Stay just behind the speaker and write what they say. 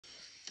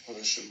What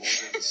a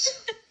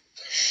schmozzle.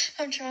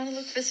 I'm trying to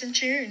look for some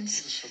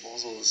tunes. What a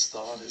schmozzle the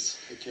start is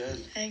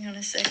again. Hang on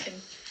a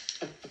second.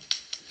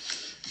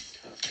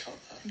 Can't cut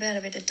that. About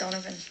a bit of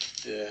Donovan.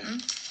 Yeah.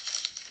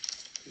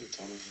 Bit of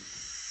Donovan.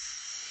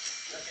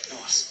 That'd be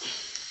nice.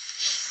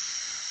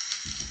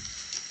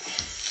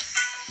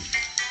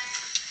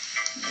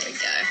 There we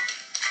go.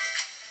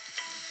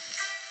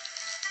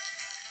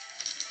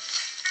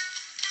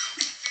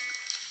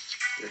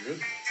 Very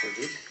good. Very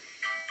good.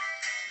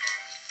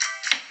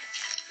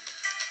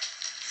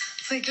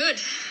 We're good.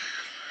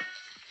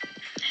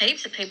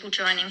 Heaps of people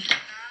joining. It's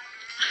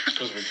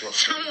because we dropped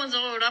Someone's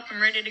oiled up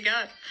and ready to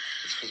go.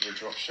 It's because we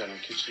dropped Shannon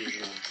Kitchen.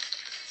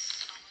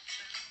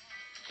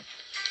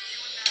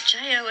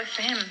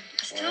 JOFM.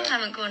 I still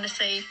haven't gone to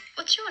see.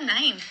 What's your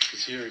name?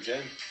 It's here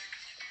again.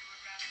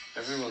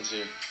 Everyone's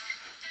here.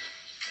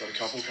 Got a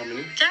couple coming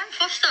in. Darren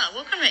Foster.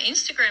 Welcome to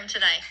Instagram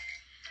today.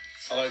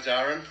 Hello,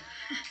 Darren.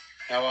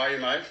 How are you,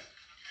 mate?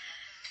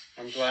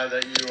 I'm glad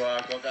that you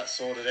got that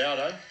sorted out,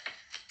 eh?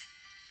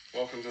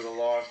 Welcome to the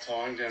live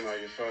tying demo,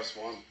 your first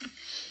one.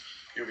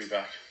 You'll be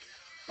back,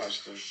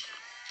 most of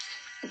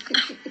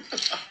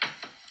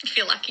If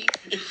you're lucky.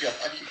 If you're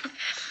lucky.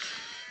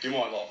 You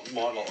might not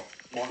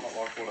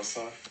like what I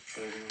say.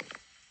 But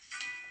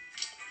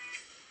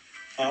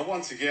anyway.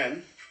 Once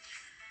again,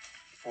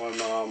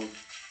 I'm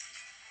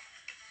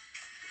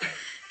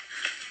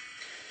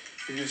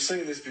if you've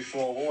seen this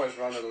before, I've always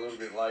run it a little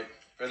bit late.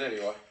 But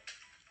anyway,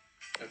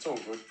 it's all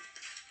good.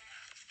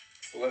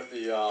 We'll let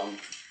the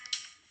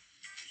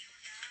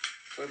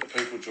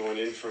people join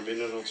in for a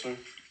minute or two.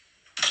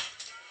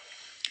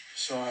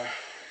 So,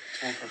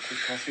 time for a quick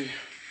coffee.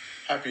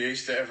 Happy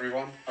Easter,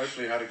 everyone.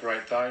 Hopefully you had a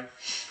great day.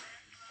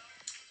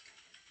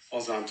 I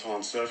was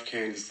tying surf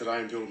candies today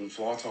and building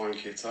fly tying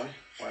kits, eh?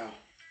 Wow.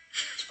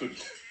 It's good.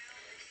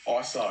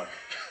 ISO.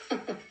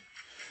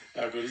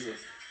 How good is it?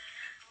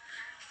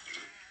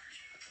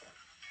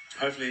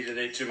 Hopefully you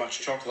didn't eat too much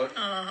chocolate.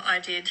 Oh, I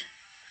did.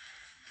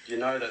 You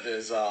know that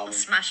there's I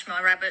smashed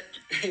my rabbit.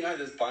 you know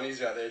there's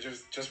bunnies out there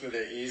just with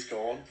their ears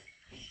gone.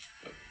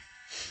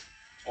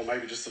 Or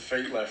maybe just the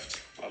feet left.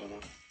 I don't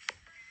know.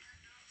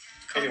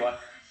 Cool. Anyway.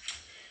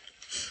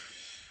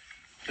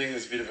 I think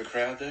there's a bit of a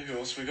crowd there. Who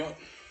else we got?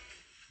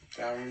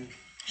 Darren.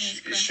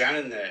 Is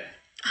Shannon there?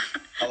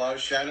 Hello,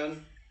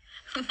 Shannon.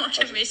 I might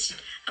have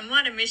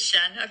missed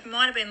Shan. I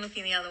might have been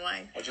looking the other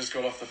way. I just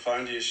got off the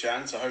phone to you,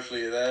 Shan, so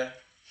hopefully you're there.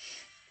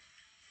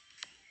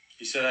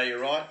 You said, are you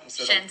right? I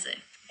said, Shan's there.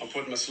 I'm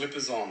putting my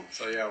slippers on,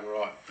 so yeah, I'm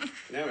right.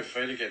 Now my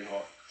feet are getting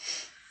hot.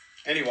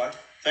 Anyway,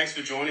 thanks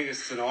for joining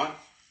us tonight.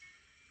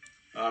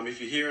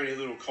 If you hear any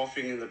little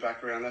coughing in the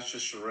background, that's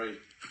just Cherie.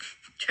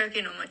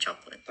 Choking on my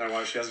chocolate. Don't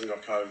worry, she hasn't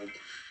got COVID.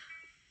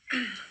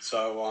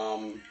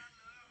 So,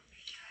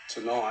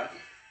 tonight,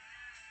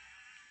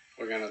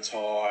 we're going to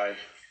tie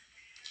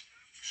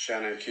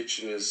Shannon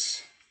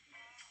Kitchener's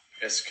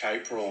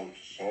SK Prawn.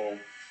 Well,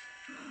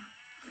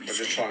 we're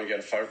just trying to get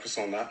a focus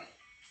on that.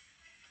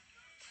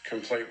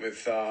 Complete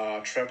with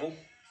treble.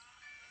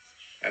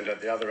 And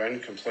at the other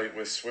end, complete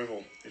with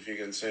swivel, if you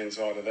can see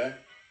inside of there.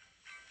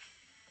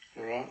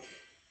 All right?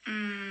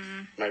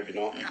 Maybe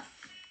not. No.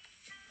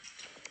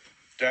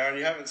 Darren,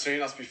 you haven't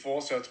seen us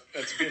before, so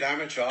it's a bit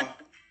amateur,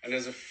 and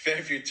there's a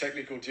fair few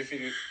technical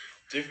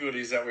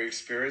difficulties that we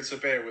experience, so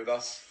bear with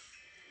us.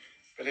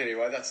 But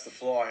anyway, that's the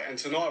fly. And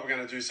tonight we're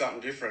going to do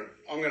something different.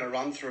 I'm going to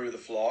run through the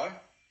fly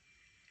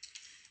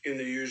in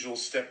the usual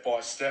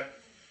step-by-step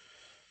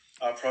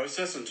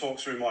process and talk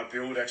through my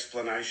build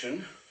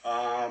explanation.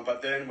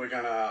 But then we're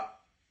going to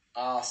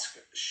ask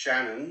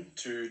Shannon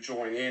to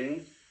join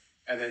in,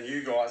 and then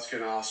you guys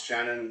can ask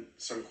Shannon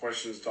some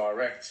questions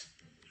direct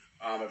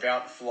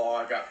about the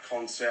fly, about the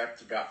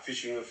concept, about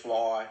fishing the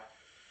fly,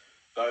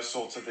 those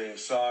sorts of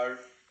things. So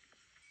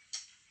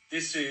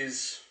this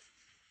is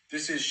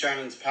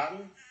Shannon's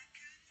pattern.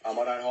 I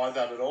don't hide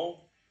that at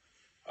all.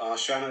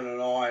 Shannon and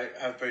I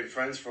have been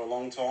friends for a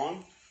long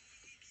time.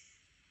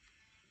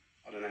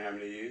 I don't know how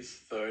many years,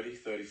 30,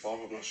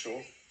 35, I'm not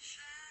sure.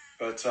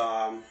 But,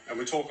 and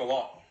we talk a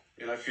lot,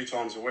 a few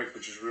times a week,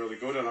 which is really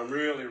good. And I'm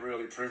really,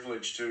 really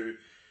privileged to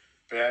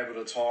be able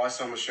to tie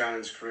some of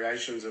Shannon's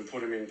creations and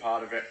put them in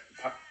part of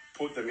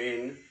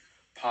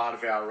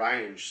our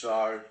range.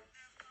 So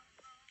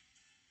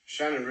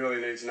Shannon really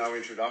needs no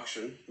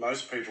introduction.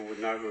 Most people would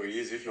know who he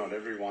is, if not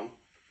everyone.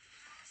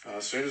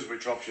 As soon as we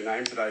dropped your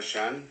name today,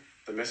 Shan,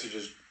 the message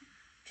is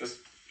just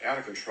out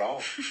of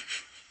control.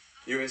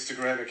 New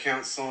Instagram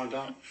account signed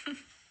up.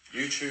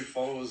 YouTube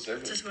followers,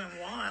 everything. Just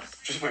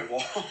went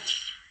wild.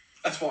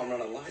 That's why I'm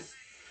running late.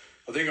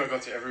 I think I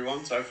got to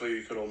everyone, so hopefully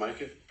you could all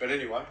make it. But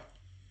anyway,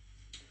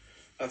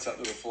 that's that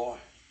little fly.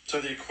 So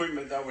the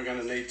equipment that we're going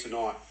to need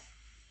tonight.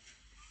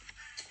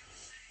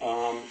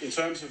 In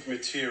terms of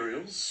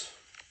materials,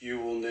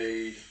 you will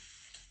need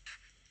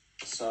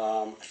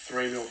some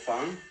 3mm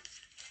foam,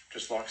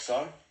 just like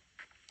so.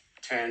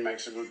 Tan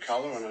makes a good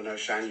colour, and I know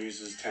Shane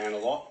uses tan a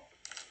lot.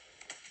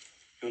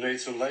 You'll need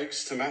some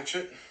legs to match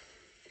it,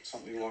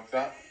 something like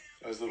that.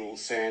 Those little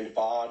sand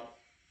barred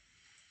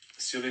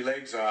silly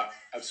legs are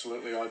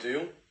absolutely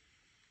ideal.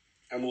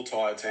 and we'll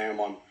tie a tan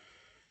one.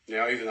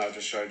 Now, even though I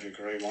just showed you a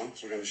green one,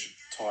 so we're going to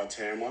tie a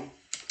tan one.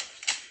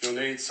 You'll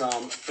need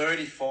some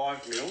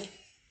 35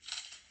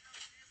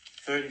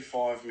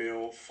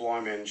 mil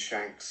Flymen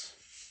shanks.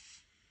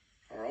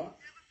 All right.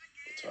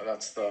 So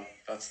that's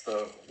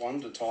the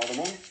one to tie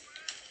them on.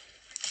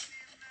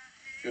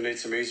 You'll need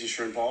some easy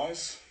shrimp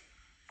eyes.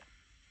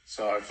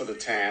 So for the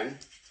tan,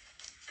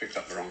 picked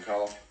up the wrong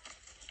colour.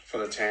 For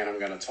the tan, I'm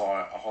going to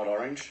tie a hot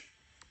orange.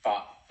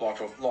 But like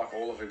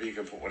all of them, you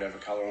can put whatever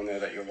colour on there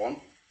that you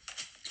want.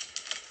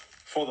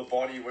 For the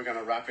body, we're going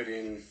to wrap it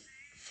in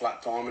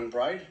flat diamond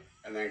braid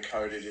and then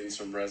coat it in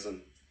some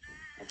resin.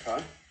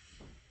 Okay?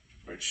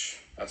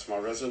 That's my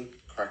resin.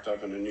 Cracked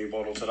open a new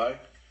bottle today.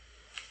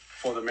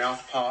 For the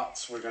mouth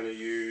parts, we're going to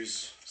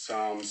use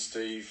some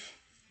Steve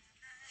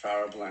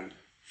Farah blend.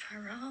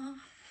 Farah.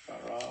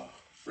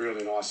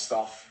 Really nice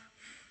stuff.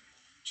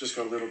 Just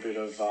got a little bit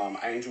of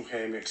angel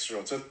hair mixed through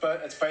it.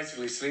 But it's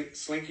basically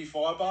slinky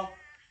fibre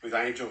with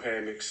angel hair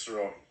mixed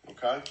through it,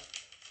 okay?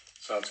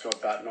 So it's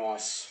got that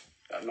nice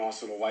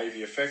little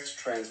wavy effect,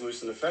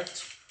 translucent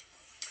effect.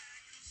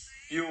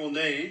 You will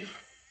need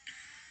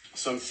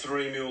some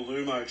 3mm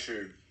Lumo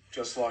tube,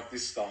 just like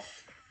this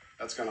stuff.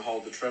 That's going to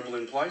hold the treble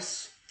in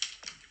place.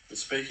 And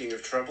speaking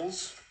of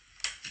trebles,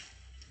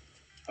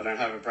 I don't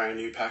have a brand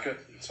new packet,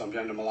 so I'm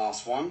down to my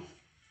last one.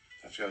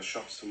 I have to go to the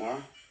shops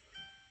tomorrow.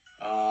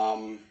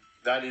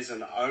 That is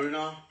an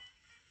Owner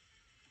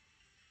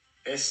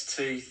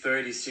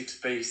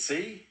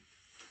ST36BC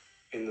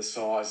in the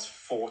size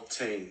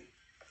 14.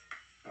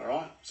 All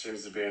right,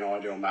 seems to be an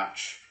ideal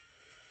match.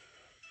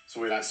 So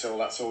we don't sell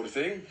that sort of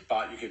thing,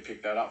 but you can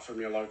pick that up from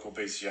your local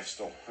BCF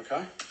store,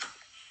 okay?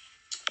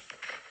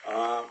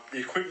 The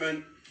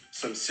equipment,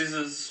 some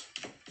scissors,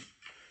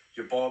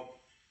 your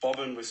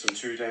bobbin with some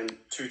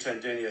 210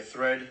 denier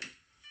thread,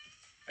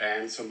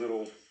 and some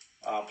little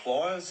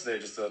pliers. They're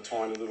just a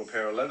tiny little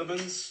pair of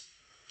Leathermans.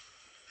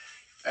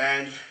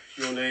 And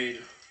you'll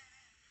need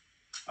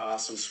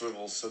some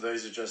swivels. So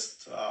these are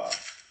just,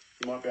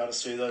 you might be able to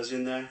see those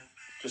in there,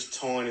 just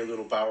tiny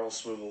little barrel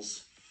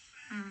swivels.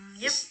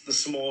 Yep. The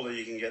smaller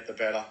you can get, the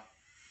better.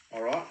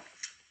 All right.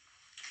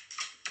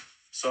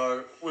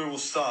 So we will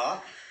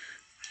start.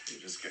 Let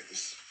me just get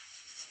this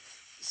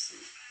thing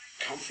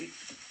comfy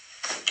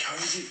and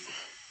cozy.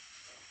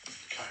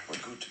 Okay, we're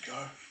good to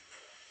go.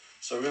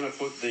 So we're going to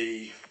put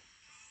the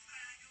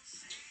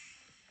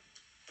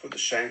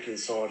shank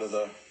inside of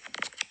the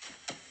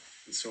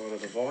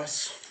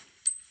vise.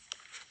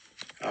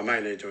 I may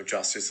need to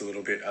adjust this a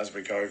little bit as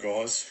we go,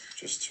 guys,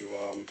 just to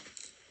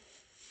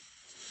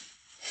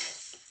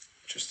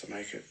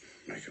make it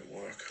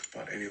work.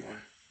 But anyway,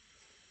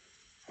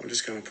 I'm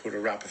just going to put a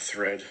wrap of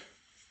thread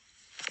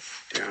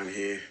down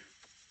here,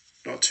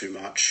 not too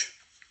much,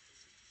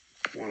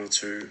 one or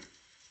two,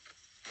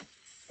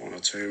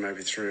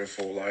 maybe 3 or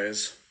 4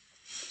 layers.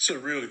 It's a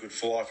really good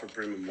fly for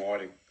brim and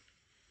whiting.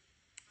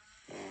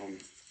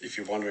 If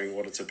you're wondering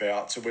what it's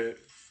about, so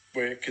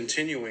we're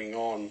continuing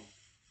on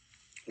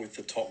with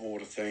the top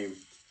water theme.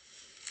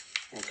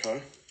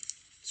 Okay,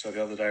 so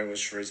the other day was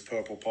Cherie's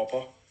purple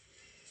popper,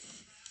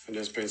 and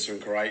there's been some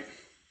great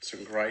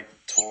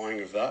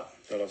tying of that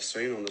I've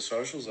seen on the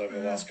socials over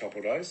the last couple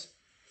of days.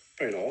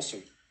 Been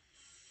awesome.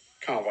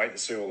 Can't wait to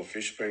see all the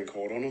fish being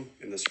caught on them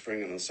in the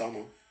spring and the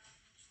summer.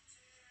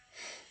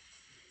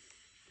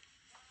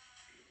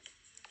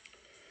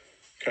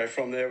 Okay,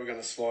 from there we're going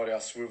to slide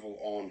our swivel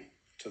on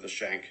to the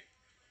shank.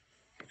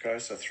 Okay,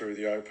 so through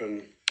the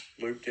open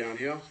loop down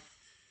here.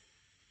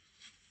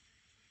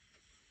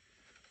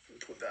 And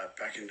put that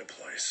back into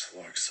place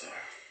like so.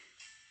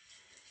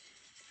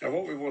 Now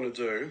what we want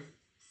to do,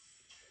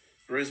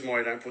 the reason why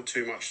you don't put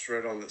too much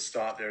thread on at the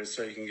start there is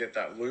so you can get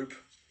that loop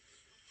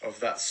of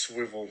that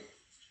swivel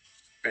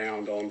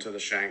bound onto the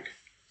shank.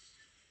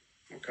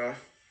 Okay,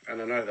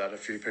 and I know that a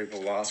few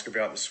people will ask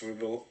about the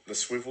swivel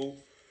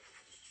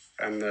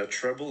and the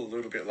treble a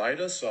little bit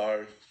later,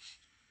 so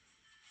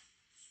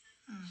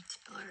it's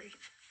blurry.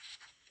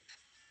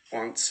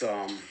 Once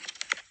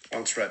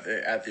we're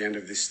at the end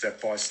of this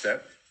step by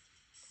step,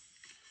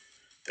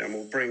 then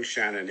we'll bring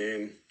Shannon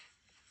in,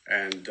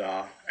 and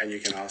you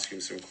can ask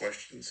him some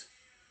questions.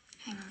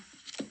 Hang on.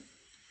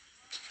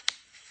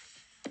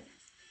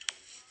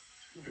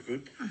 We're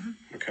good?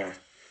 Okay.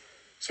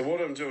 So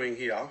what I'm doing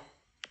here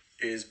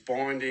is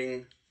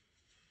binding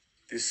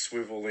this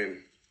swivel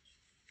in.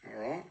 All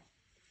right.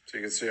 So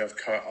you can see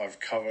I've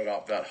covered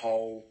up that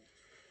whole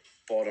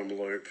bottom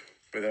loop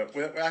with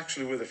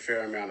a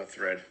fair amount of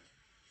thread.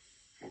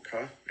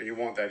 Okay. And you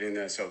want that in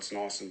there so it's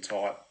nice and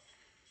tight.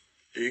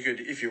 You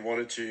could, if you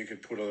wanted to, you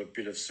could put a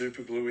bit of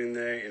super glue in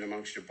there in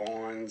amongst your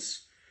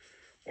binds,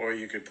 or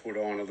you could put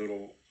on a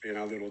little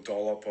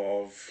dollop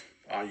of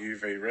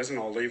UV resin.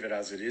 I'll leave it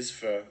as it is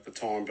for the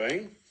time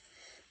being.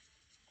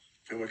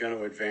 And we're going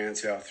to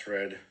advance our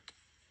thread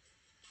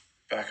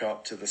back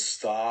up to the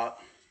start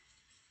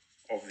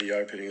of the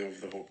opening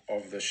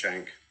of the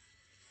shank.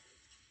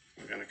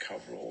 We're going to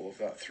cover all of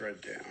that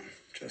thread down,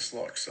 just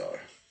like so.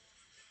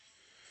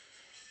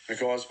 Now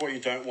guys, what you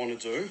don't want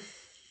to do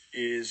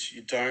is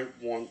you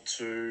don't want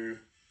to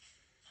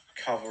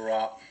cover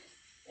up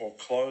or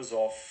close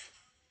off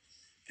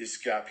this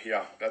gap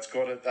here. That's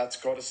got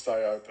to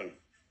stay open.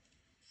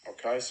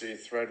 Okay, so your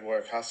thread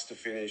work has to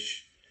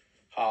finish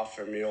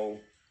 1/2 mil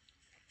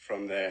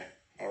from there.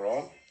 All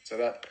right, so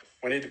that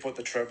we need to put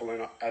the treble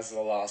in as the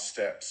last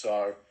step,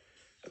 so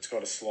it's got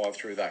to slide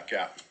through that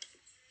gap.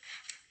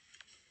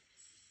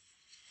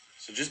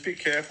 So just be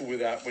careful with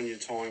that when you're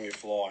tying your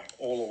fly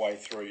all the way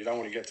through. You don't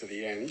want to get to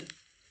the end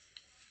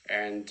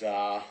and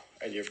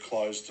you've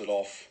closed it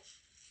off.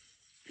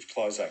 You've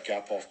closed that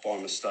gap off by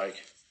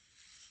mistake.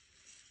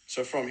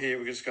 So from here,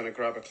 we're just going to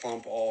grab a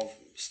clump of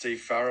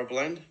Steve Farrar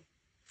blend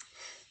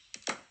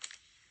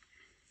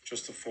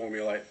just to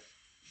formulate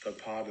the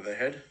part of the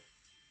head.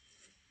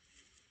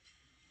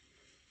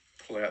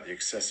 Pull out the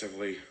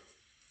excessively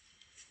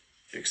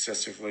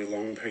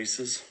long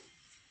pieces,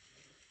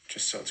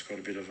 just so it's got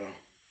a bit of a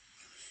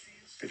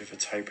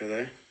taper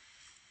there.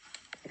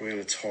 We're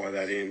going to tie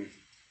that in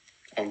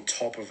on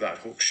top of that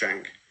hook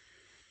shank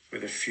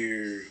with a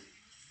few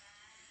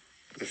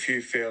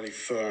fairly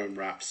firm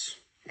wraps.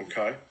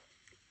 Okay.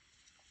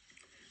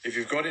 If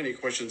you've got any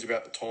questions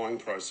about the tying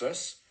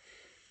process,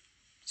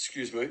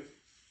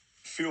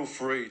 feel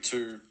free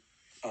to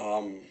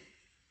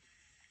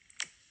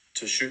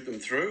shoot them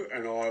through,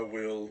 and I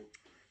will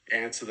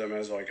answer them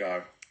as I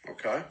go.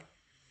 Okay.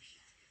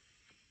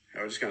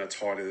 Now we're just going to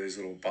tidy these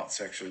little butt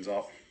sections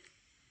up,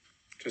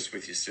 just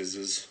with your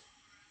scissors,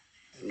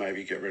 and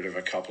maybe get rid of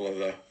a couple of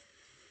the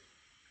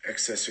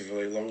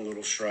excessively long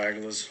little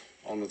stragglers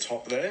on the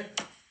top there.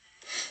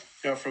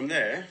 Now from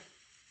there,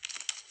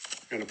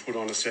 I'm going to put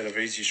on a set of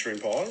easy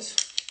shrimp eyes.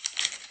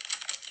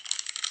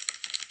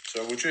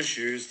 So we'll just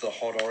use the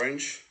hot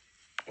orange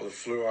or the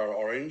fluoro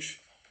orange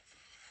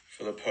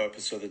for the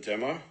purpose of the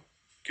demo.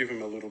 Give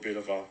them a little bit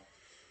of a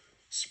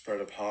spread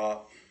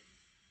apart.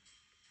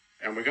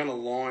 And we're going to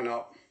line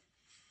up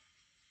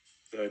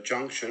the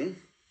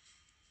junction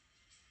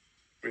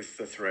with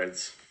the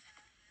threads.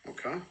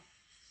 Okay.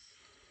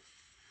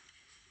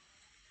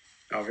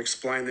 Now I've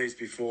explained these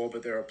before,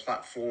 but they're a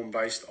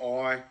platform-based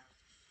eye.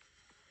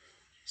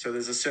 So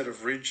there's a set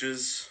of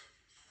ridges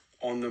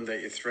on them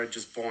that your thread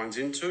just binds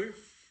into.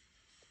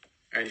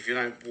 And if you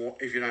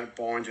don't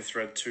bind your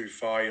thread too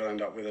far, you'll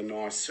end up with a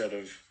nice set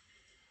of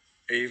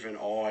even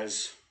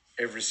eyes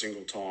every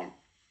single time.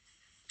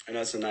 And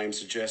as the name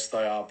suggests,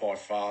 they are by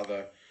far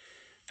the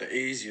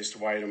easiest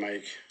way to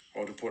make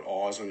or to put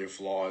eyes on your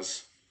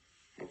flies.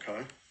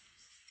 Okay.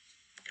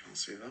 Can't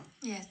see that?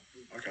 Yeah.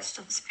 Okay.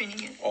 Stop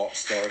spinning it. Oh,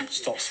 sorry.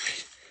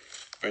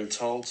 Been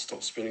told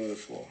stop spinning the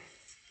fly.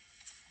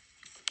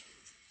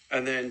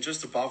 And then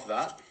just above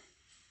that,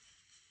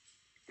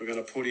 we're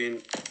going to put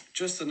in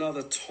just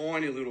another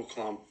tiny little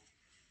clump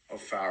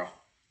of Farrar.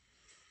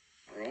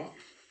 All right.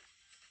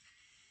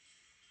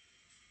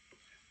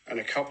 And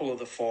a couple of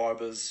the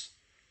fibres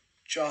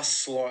just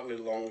slightly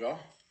longer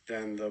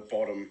than the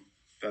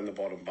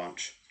bottom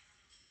bunch.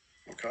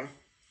 Okay.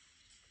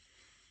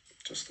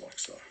 Just like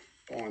so.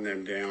 Bind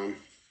them down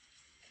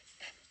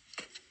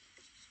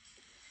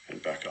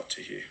and back up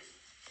to here.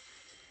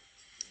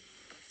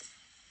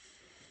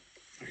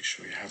 Make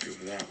sure you're happy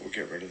with that. We'll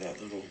get rid of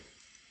that little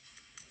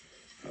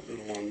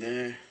one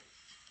there,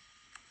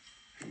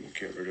 and we'll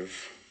get rid of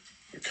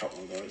a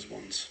couple of those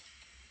ones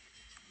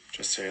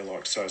just there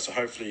like so. So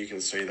hopefully you can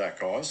see that,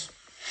 guys.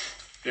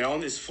 Now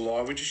on this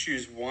fly, we just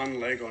use one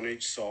leg on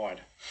each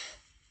side.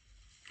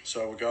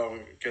 So we'll go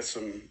and get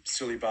some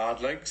silly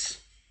barred legs.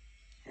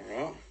 All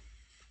right.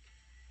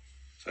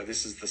 So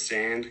this is the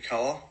sand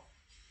colour,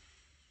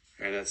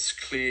 and it's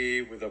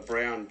clear with a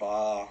brown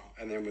bar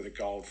and then with a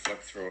gold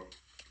fleck through it.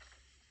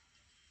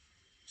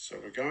 So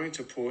we're going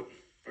to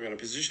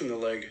position the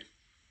leg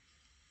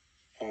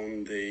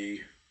on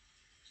the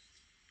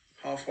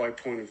halfway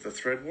point of the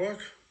thread work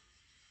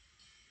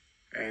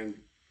and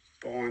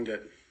bind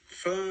it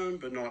firm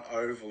but not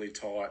overly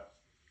tight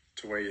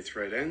to where your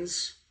thread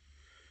ends.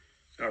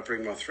 Then I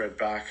bring my thread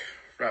back,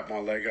 wrap my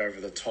leg over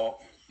the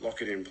top,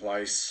 lock it in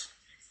place,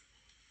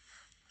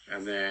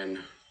 and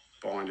then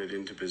bind it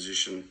into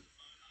position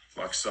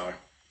like so.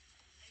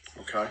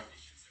 Okay.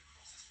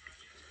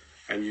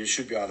 And you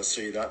should be able to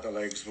see that the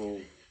legs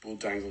will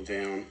dangle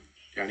down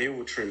here.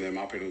 We'll trim them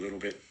up in a little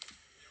bit.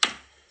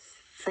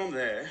 From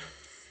there,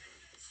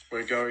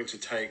 we're going to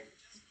take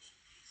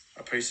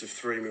a piece of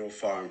 3mm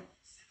foam.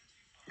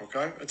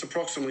 Okay, it's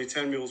approximately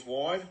 10 mils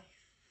wide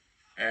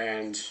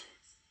and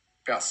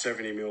about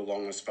 70mm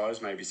long, I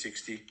suppose, maybe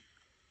 60.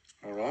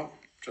 All right,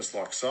 just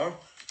like so.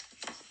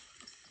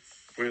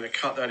 We're going to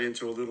cut that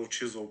into a little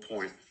chisel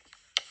point,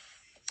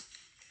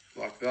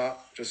 like that.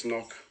 Just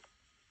knock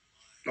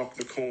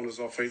the corners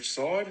off each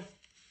side.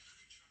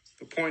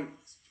 The point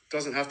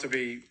doesn't have to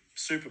be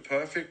super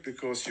perfect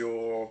because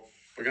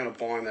we're going to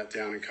bind that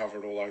down and cover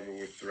it all over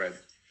with thread.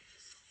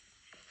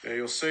 Now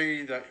you'll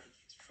see that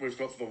we've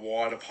got the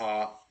wider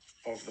part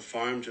of the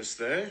foam just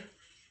there,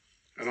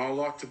 and I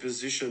like to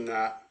position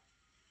that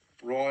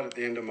right at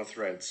the end of my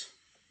threads.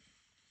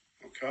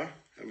 Okay,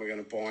 and we're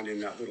going to bind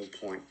in that little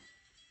point,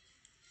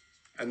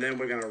 and then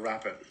we're going to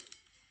wrap it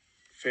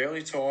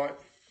fairly tight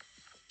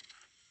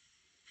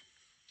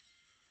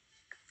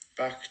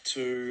back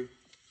to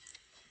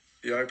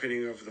the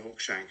opening of the hook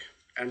shank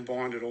and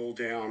bind it all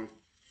down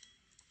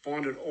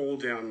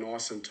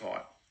nice and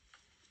tight.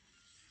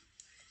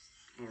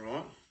 All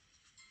right.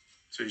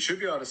 So you should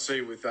be able to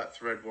see with that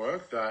thread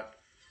work that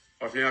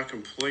I've now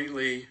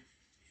completely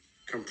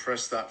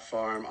compressed that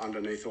foam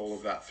underneath all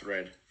of that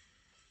thread.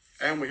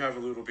 And we have a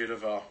little bit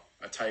of a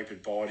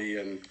tapered body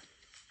and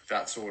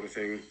that sort of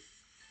thing.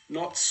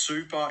 Not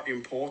super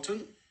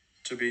important,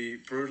 to be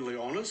brutally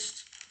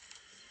honest,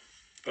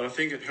 but I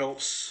think it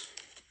helps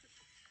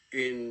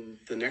in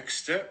the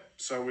next step.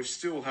 So we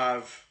still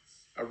have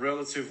a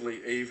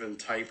relatively even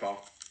taper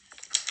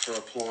for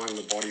applying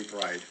the body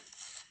braid.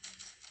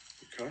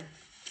 Okay,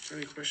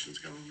 any questions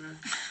going there?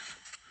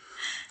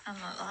 On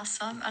the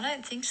last one? I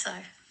don't think so.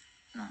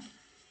 No.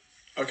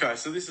 Okay,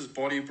 so this is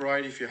body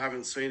braid. If you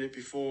haven't seen it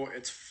before,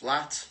 it's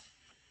flat.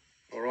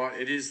 All right,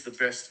 it is the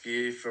best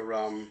gear for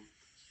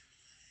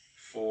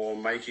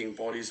making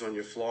bodies on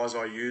your flies.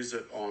 I use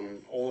it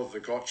on all of the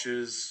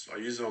gotchas. I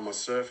use it on my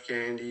surf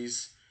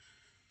candies.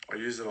 I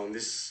use it on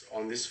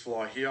this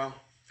fly here,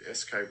 the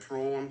SK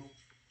Prawn.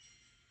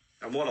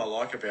 And what I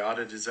like about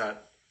it is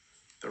that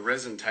the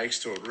resin takes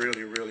to it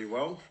really, really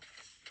well,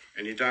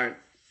 and you don't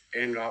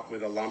end up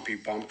with a lumpy,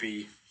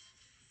 bumpy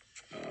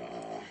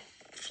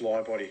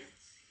fly body.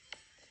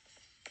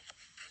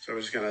 So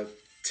we're just going to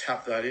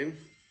tap that in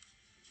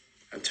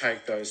and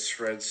take those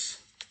threads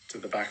to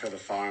the back of the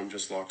foam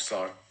just like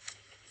so.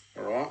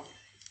 All right.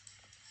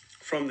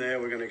 From there,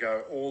 we're going to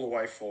go all the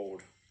way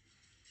forward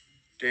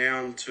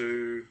down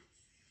to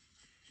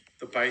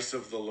the base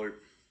of the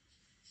loop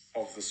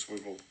of the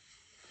swivel.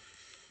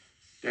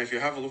 Now, if you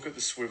have a look at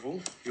the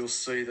swivel, you'll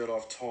see that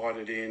I've tied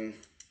it in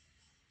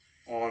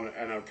on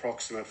an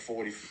approximate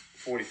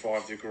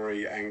 45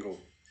 degree angle,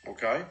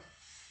 okay?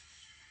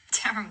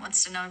 Darren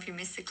wants to know if you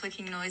missed the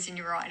clicking noise in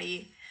your right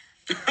ear.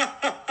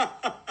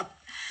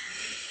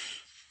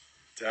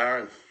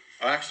 Darren,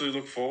 I actually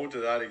look forward to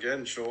that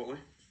again shortly.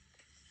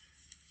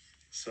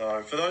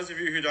 So for those of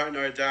you who don't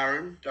know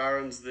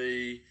Darren's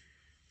the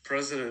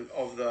president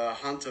of the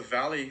Hunter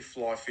Valley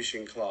Fly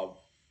Fishing Club.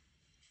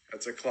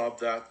 It's a club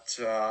that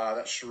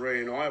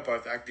Cherie and I are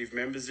both active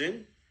members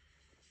in.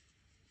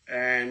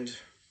 And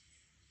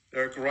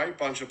they're a great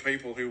bunch of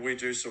people who we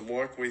do some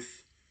work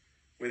with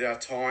our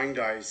tying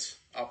days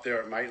up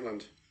there at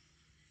Maitland.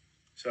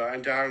 So,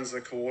 and Darren's the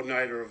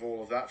coordinator of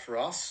all of that for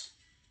us.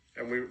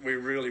 And we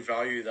really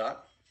value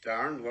that,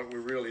 Darren. Like, we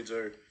really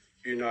do.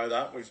 You know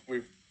that.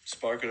 We've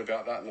spoken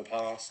about that in the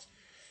past.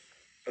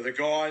 But the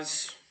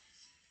guys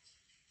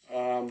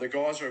are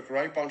a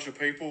great bunch of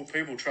people.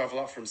 People travel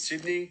up from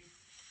Sydney.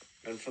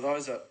 And for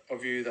those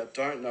of you that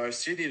don't know,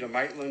 Sydney to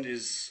Maitland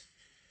is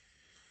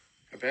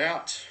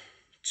about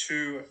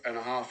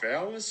 2.5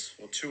 hours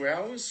or 2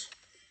 hours.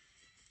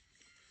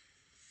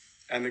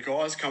 And the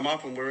guys come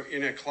up and we're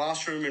in a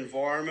classroom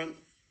environment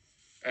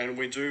and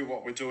we do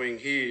what we're doing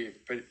here.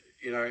 But,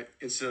 you know,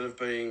 instead of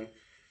being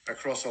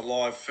across a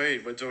live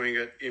feed, we're doing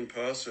it in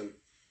person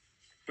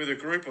with a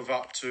group of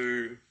up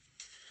to,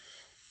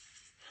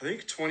 I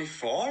think,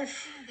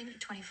 25. I think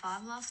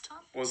 25 last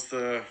time.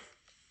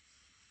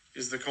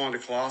 Is the kind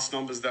of class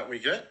numbers that we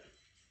get,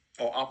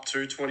 or up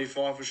to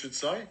 25, I should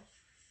say.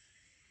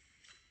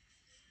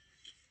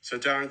 So,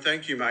 Darren,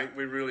 thank you, mate.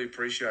 We really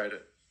appreciate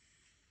it.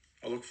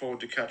 I look forward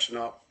to catching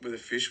up with a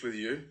fish with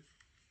you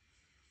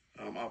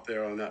up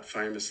there on that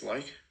famous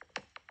lake.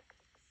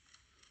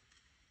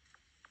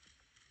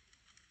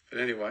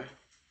 But anyway,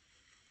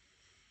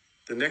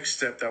 the next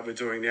step that we're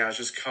doing now is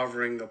just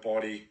covering the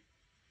body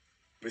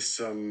with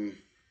some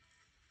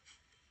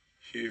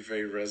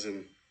UV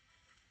resin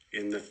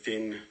in the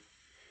thin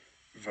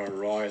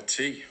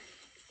variety.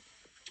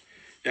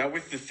 Now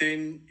with the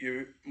thin,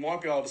 you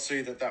might be able to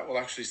see that will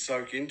actually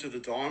soak into the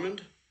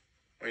diamond,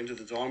 or into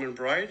the diamond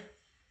braid,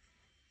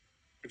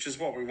 which is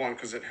what we want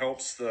because it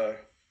helps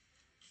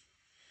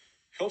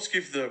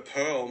give the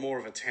pearl more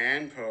of a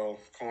tan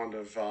pearl kind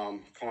of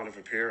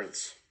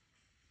appearance.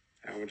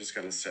 And we're just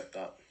going to set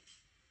that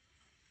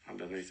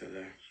underneath it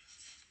there.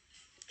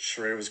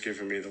 Cherie was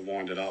giving me the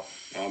wind it up.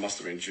 Oh, I must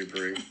have been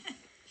gibbering.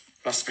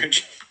 Must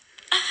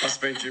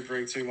have been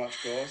gibbering too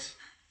much, guys.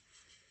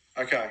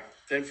 Okay,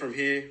 then from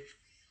here,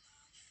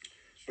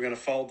 we're going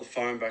to fold the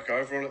foam back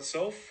over on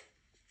itself.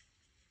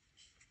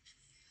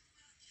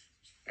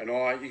 And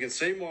you can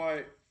see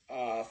my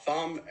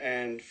thumb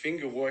and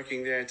finger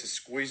working there to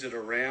squeeze it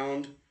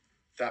around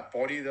that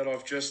body that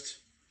I've just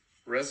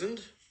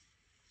resined.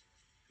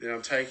 Then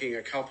I'm taking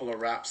a couple of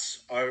wraps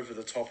over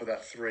the top of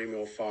that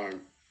 3mm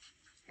foam.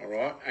 All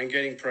right, and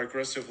getting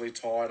progressively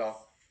tighter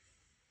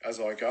as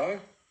I go.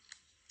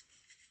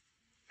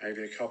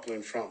 Maybe a couple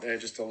in front there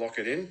just to lock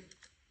it in.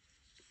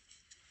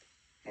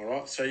 All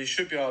right, so you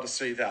should be able to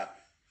see that.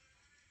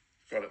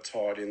 Got it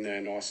tied in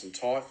there nice and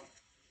tight.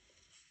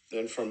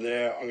 Then from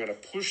there, I'm going to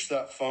push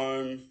that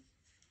foam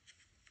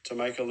to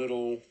make a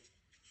little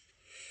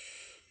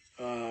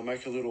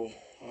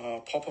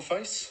popper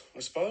face,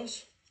 I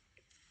suppose.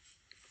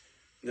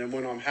 And then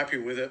when I'm happy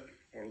with it,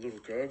 or a little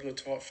gurgler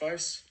type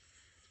face,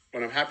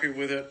 When I'm happy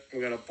with it, I'm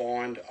going to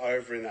bind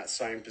over in that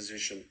same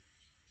position.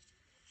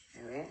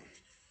 All right.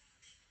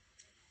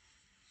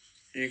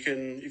 You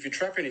can, if you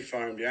trap any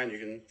foam down, you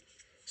can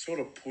sort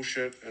of push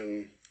it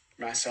and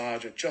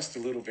massage it just a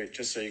little bit,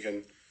 just so you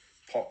can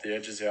pop the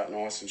edges out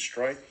nice and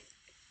straight.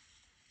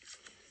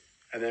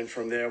 And then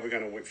from there, we're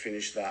going to whip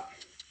finish that.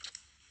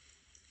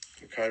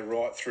 Okay,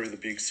 right through the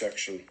big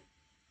section,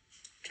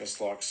 just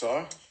like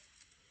so.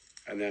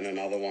 And then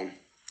another one.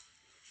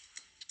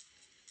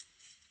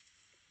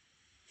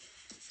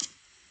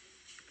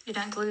 You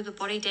don't glue the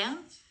body down?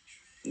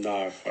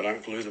 No, I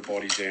don't glue the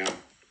body down.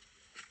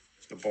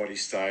 The body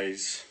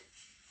stays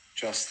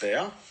just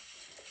there.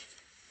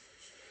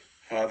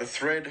 The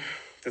thread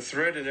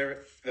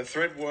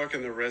work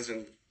and the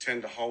resin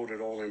tend to hold it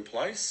all in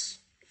place.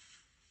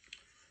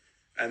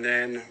 And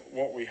then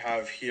what we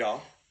have here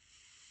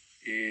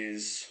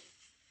is,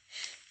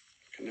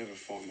 I can never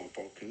find my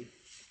bodkin.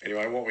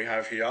 Anyway, what we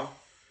have here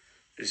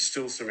is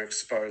still some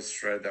exposed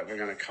thread that we're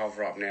going to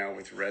cover up now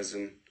with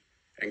resin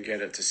and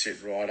get it to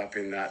sit right up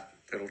in that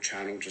little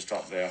channel just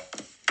up there.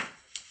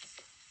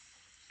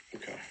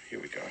 Okay, here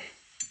we go.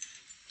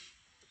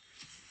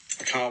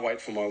 I can't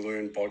wait for my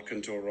loon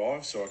bodkin to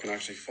arrive so I can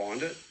actually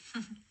find it.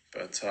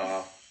 But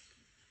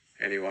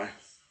anyway,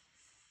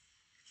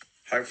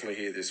 hopefully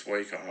here this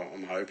week,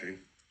 I'm hoping.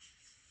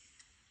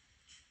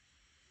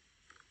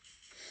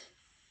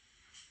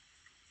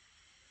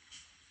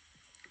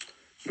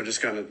 We're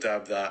just going to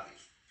dab that.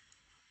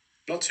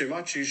 Not too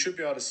much. You should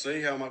be able to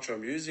see how much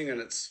I'm using, and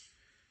it's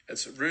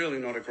really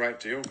not a great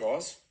deal,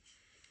 guys.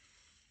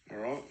 All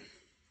right.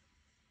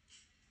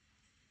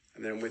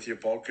 And then with your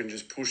bodkin,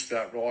 just push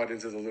that right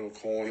into the little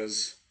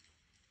corners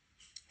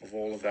of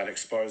all of that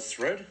exposed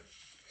thread.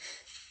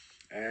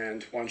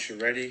 And once you're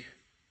ready,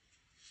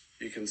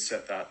 you can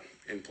set that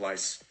in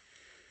place.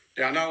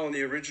 Now, I know on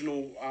the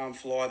original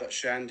fly that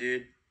Shan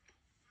did,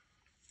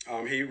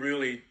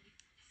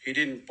 he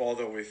didn't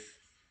bother with,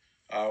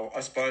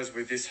 I suppose,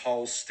 with this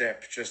whole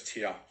step just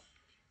here,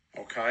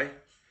 okay?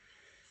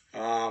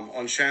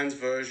 On Shan's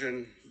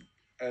version,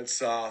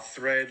 it's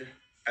thread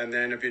and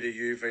then a bit of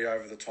UV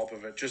over the top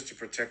of it just to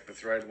protect the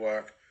thread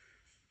work.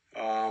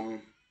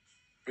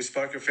 We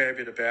spoke a fair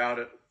bit about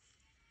it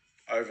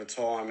over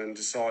time and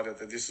decided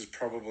that this is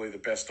probably the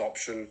best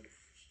option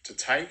to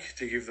take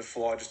to give the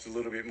fly just a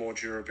little bit more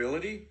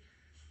durability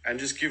and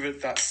just give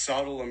it that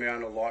subtle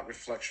amount of light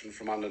reflection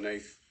from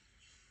underneath.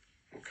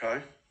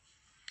 Okay,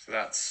 so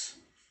that's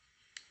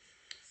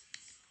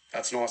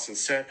nice and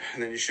set,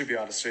 and then you should be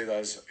able to see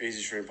those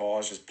easy shrimp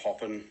eyes just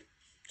popping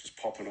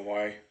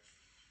away.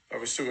 But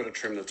we've still got to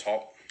trim the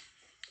top.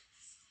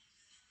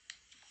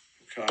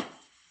 Okay,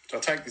 so I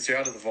take this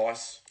out of the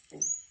vise.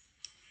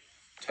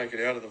 Take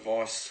it out of the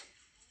vise.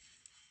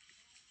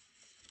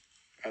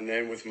 And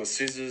then with my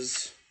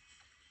scissors,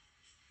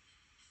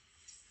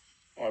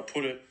 I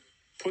put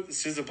the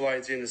scissor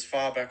blades in as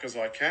far back as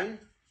I can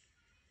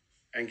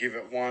and give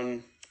it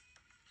one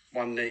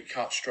neat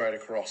cut straight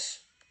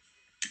across.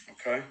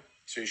 Okay,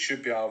 so you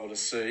should be able to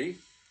see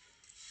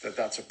that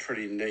that's a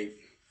pretty neat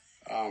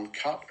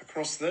cut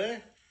across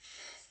there.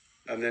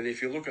 And then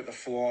if you look at the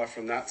fly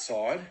from that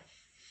side,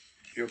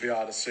 you'll be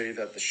able to see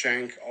that the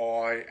shank,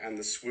 eye, and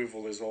the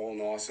swivel is all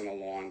nice and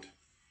aligned.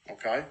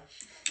 Okay,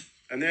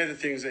 and they're the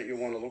things that you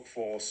want to look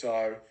for.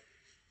 So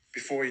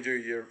before you do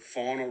your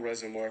final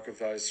resin work of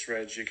those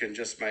threads, you can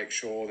just make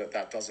sure that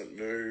that doesn't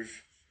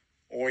move,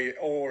 or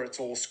it's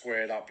all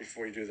squared up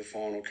before you do the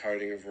final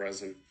coating of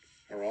resin.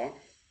 All right.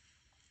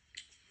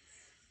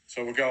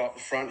 So we'll go up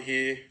the front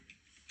here.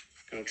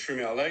 Going to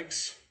trim our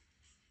legs,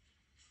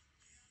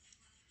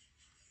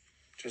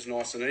 just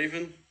nice and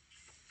even,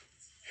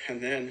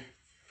 and then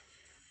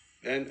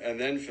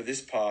for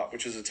this part,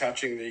 which is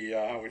attaching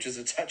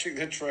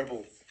the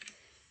treble,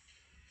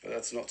 but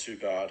that's not too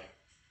bad.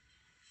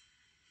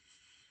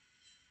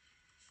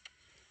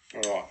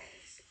 All right.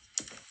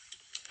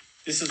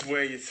 This is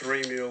where your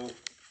 3mm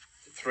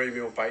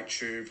bait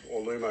tube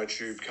or Lumo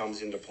tube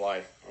comes into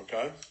play.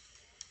 Okay.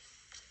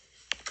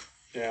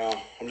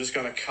 Now I'm just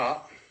going to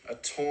cut a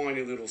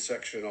tiny little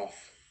section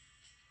off,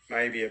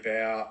 maybe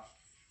about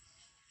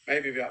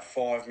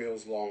 5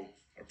 mils long,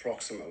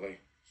 approximately.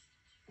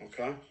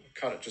 Okay, I'll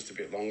cut it just a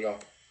bit longer,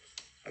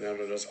 and then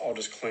I'll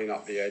just clean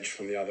up the edge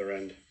from the other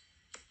end.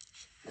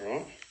 All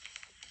right.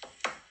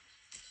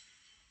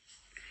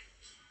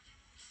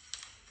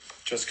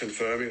 Just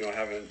confirming I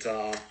haven't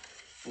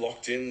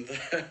locked in,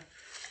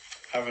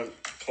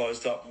 haven't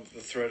closed up the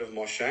thread of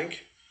my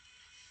shank.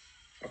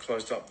 I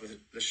closed up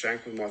the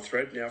shank with my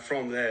thread. Now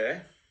from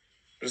there,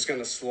 I'm just going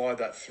to slide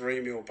that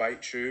 3mm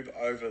bait tube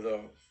over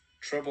the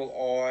treble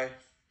eye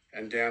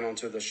and down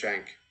onto the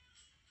shank.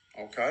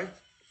 Okay.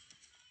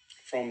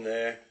 From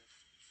there,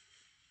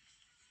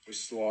 we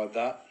slide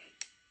that.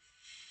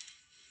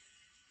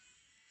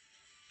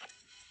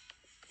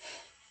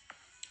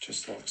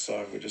 Just like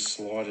so, we just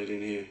slide it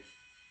in here.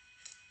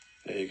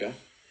 There you go.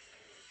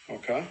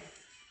 Okay.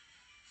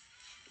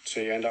 So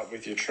you end up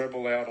with your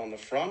treble out on the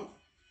front,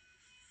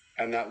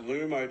 and that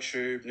Lumo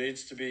tube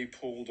needs to be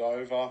pulled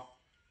over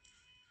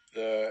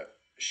the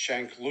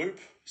shank loop,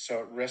 so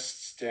it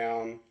rests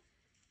down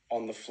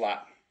on the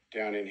flat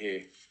down in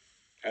here.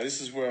 Now this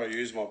is where I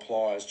use my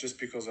pliers, just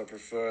because I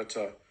prefer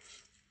to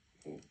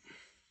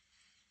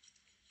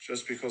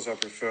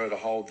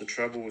hold the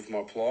treble with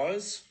my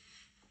pliers,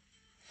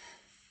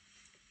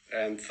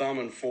 and thumb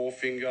and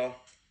forefinger,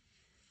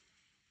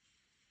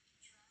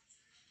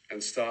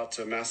 and start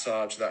to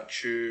massage that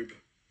tube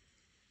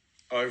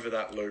over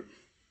that loop.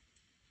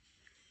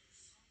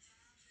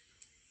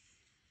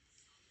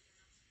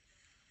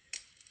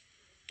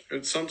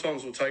 It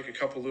sometimes will take a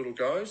couple little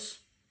goes.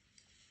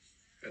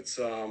 It's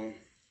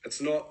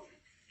not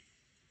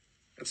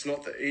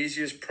the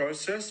easiest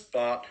process,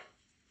 but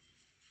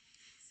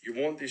you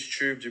want this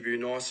tube to be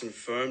nice and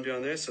firm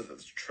down there so that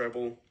the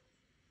treble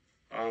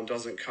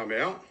doesn't come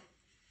out.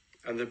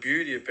 And the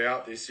beauty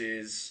about this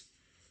is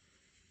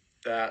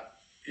that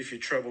if your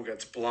treble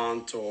gets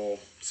blunt or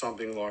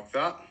something like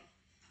that,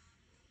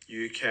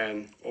 you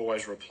can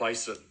always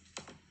replace it.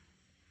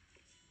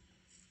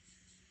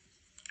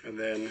 And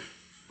then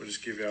we'll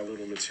just give our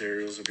little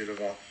materials a bit of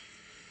a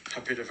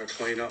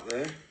clean up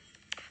there.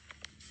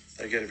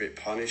 They get a bit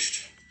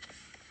punished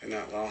in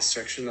that last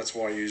section. That's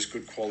why I use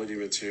good quality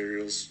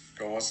materials,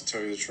 guys, to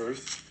tell you the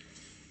truth.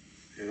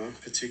 You know,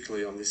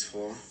 particularly on this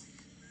fly.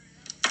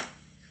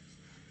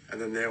 And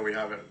then there we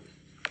have it.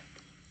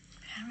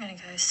 I'm going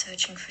to go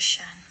searching for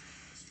Shan.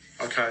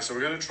 Okay, so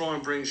we're going to try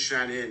and bring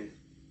Shan in,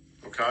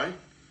 okay?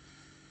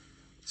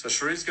 So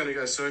Cherie's going to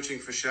go searching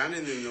for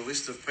Shannon in the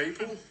list of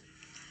people.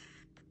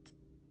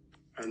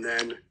 And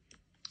then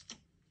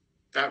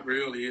that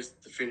really is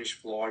the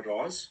finished fly,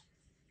 guys.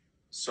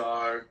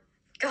 So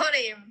Got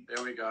him.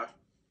 there we go.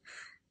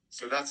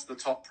 So that's the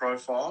top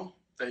profile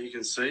that you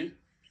can see.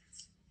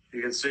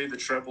 You can see the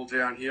treble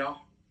down here.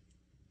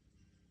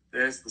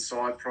 There's the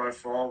side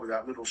profile with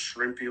that little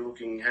shrimpy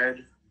looking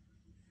head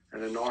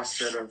and a nice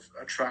set of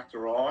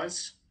attractor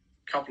eyes,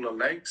 a couple of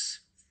legs.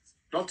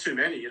 Not too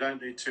many. You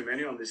don't need too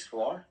many on this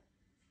fly.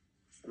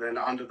 And then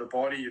under the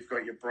body, you've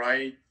got your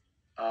braid,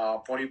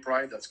 body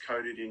braid that's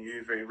coated in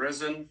UV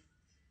resin,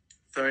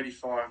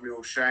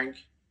 35mm shank,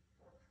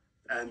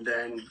 and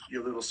then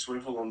your little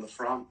swivel on the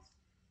front.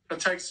 It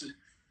takes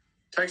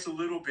a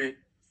little bit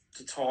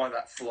to tie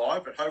that fly,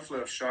 but hopefully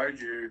I've showed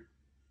you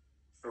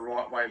the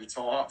right way to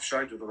tie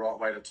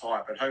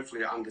it. But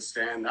hopefully you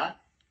understand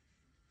that.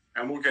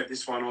 And we'll get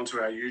this one onto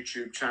our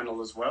YouTube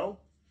channel as well.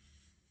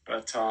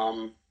 But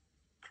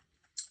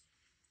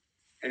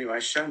anyway,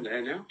 Shan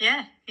there now.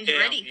 Yeah, he's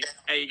ready.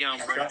 How you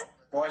going, bro? Okay.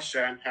 Hi,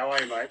 Shan. How are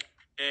you, mate?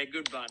 Yeah,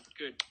 good, bud.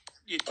 Good.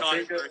 You I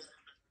tight, think bro.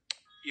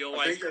 You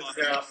always think it's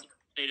tie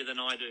neater than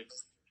I do.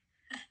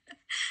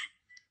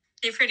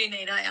 You're pretty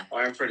neat, aren't you?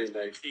 I am pretty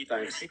neat.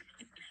 Thanks.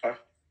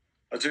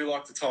 I do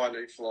like to tie a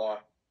neat fly.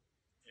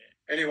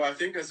 Yeah. Anyway, I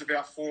think there's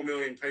about 4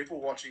 million people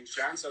watching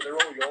Shan, so they're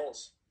all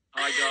yours.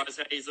 Hi, guys.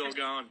 How's all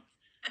going?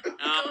 Good.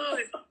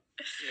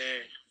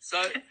 Yeah.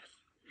 So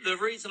the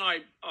reason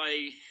I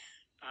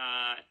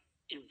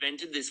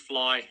invented this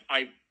fly,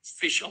 I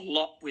fish a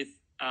lot with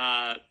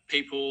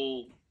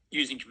people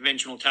using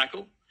conventional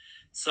tackle.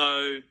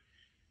 So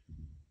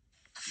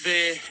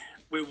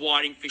we're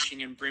whiting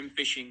fishing and brim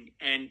fishing,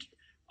 and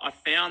I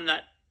found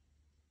that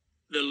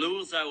the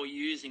lures they were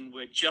using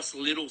were just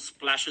little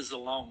splashes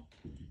along,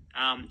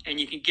 and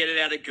you can get it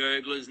out of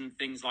gurglers and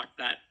things like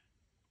that.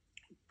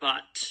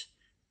 But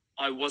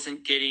I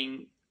wasn't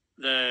getting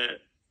the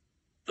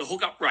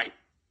hookup rate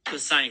the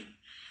same.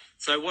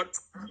 So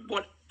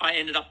what I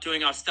ended up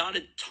doing, I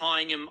started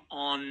tying them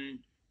on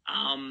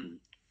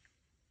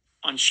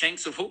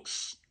shanks of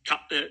hooks, cut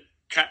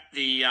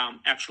the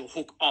actual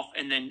hook off,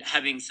 and then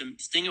having some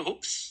stinger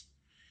hooks,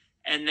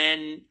 and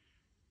then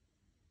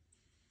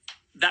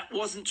that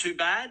wasn't too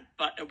bad,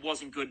 but it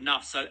wasn't good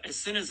enough. So as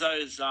soon as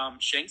those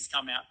shanks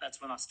come out, that's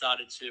when I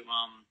started to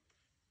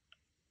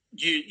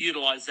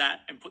utilize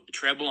that and put the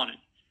treble on it.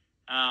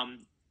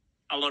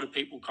 A lot of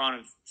people kind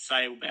of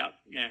say about,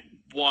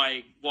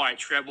 why a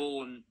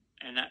treble and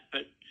that,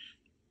 but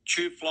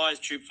tube flies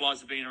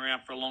have been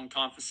around for a long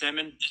time for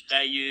salmon.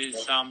 They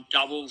use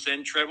doubles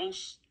and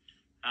trebles.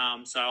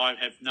 So I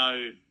have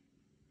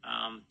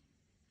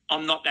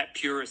I'm not that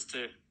purist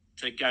to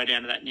go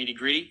down to that nitty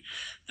gritty.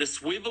 The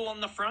swivel on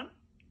the front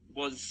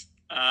was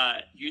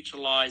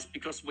utilized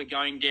because we're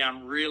going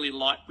down really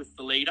light with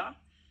the leader.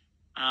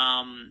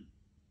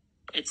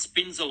 It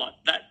spins a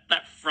lot.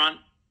 That front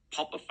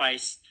popper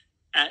face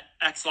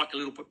acts like a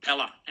little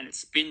propeller, and it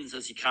spins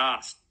as you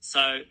cast.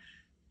 So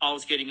I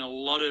was getting a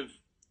lot of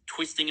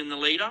twisting in the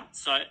leader.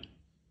 So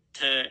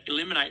to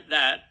eliminate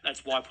that,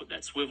 that's why I put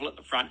that swivel at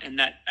the front, and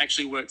that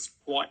actually works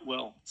quite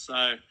well.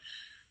 So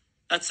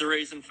that's the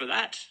reason for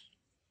that.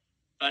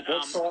 But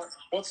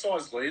what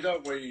size leader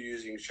were you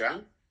using,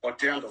 Shan? Like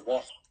down to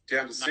what?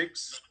 Down to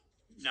 6?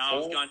 No, 4? I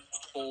was going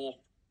 4.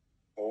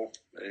 4.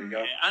 There you go.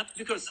 Yeah,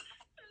 because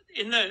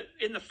in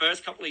the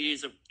first couple of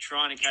years of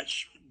trying to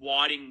catch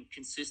whiting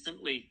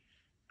consistently,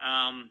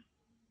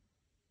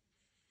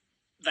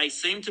 they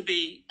seem to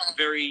be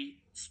very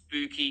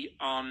spooky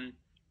on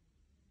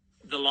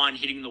the line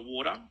hitting the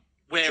water.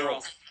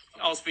 Whereas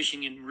was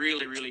fishing in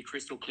really, really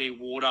crystal clear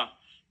water.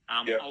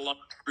 A lot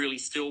of really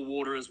still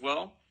water as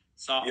well.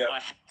 So I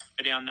had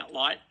to go down that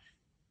light.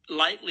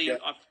 Lately,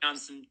 I've found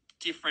some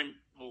different,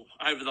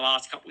 over the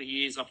last couple of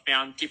years, I've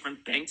found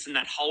different banks and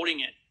that holding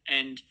it.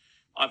 And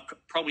I've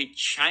probably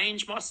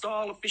changed my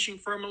style of fishing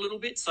for them a little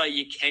bit. So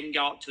you can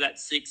go up to that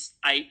 6,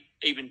 8,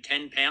 even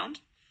 10 pound,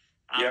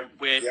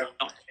 where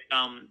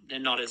they're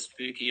not as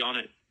spooky on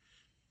it.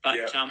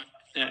 But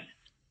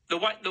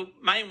the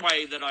main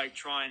way that I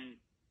try and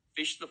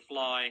fish the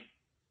fly,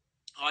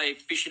 I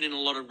fish it in a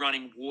lot of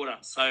running water.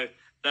 So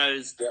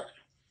those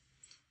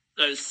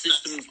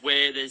systems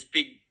where there's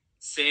big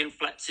sand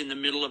flats in the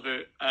middle of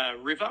a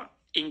river,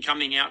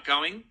 incoming,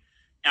 outgoing.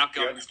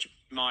 Outgoing is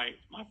my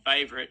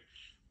favourite.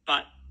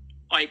 But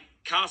I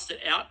cast it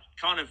out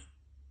kind of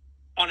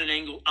on an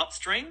angle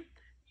upstream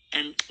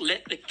and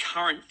let the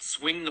current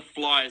swing the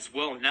fly as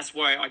well. And that's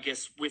why I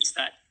guess with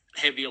that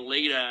heavier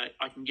leader,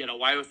 I can get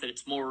away with it.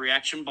 It's more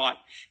reaction bite.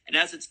 And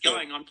as it's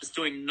going, I'm just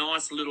doing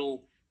nice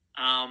little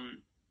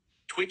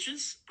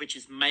twitches, which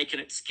is making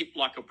it skip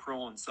like a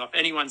prawn. So if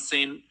anyone's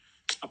seen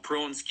a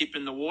prawn skip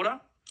in the water,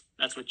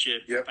 that's what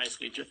you're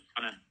basically just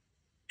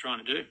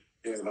trying to do.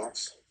 Yeah,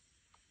 nice.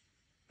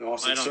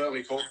 Nice. It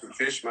certainly caught some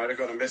fish, mate. I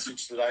got a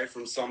message today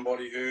from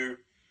somebody who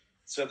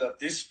said that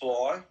this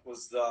fly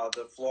was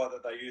the fly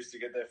that they used to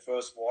get their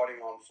first whiting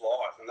on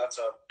flies, and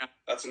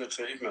that's an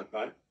achievement,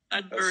 mate.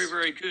 That's very,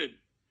 very good.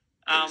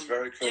 It's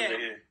very cool to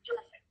hear.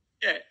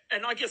 Yeah,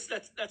 and I guess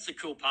that's the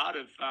cool part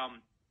of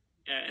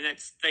and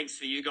that's thanks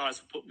for you guys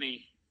for putting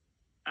me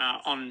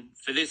on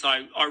for this.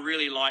 I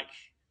really like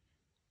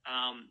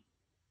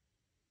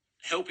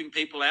helping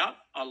people out.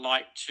 I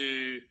like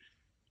to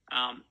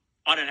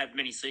I don't have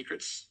many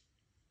secrets,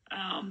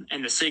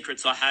 and the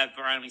secrets I have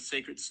are only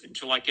secrets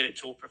until I get it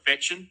to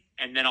perfection,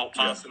 and then I'll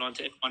pass it on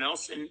to everyone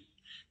else. And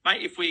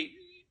mate, if we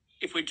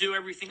do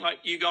everything like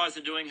you guys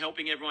are doing,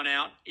 helping everyone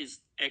out is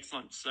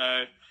excellent.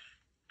 So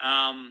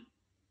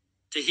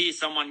to hear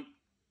someone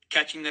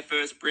catching their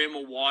first brim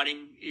or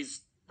whiting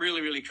is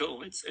really, really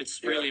cool.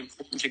 It's really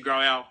important to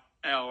grow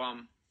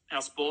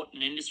our sport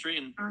and industry,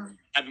 and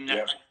having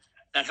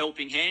that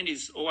helping hand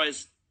is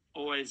always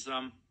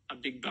a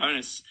big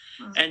bonus.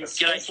 And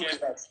especially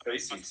that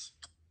species,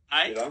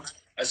 hey? You know,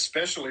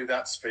 especially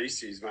that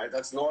species, mate.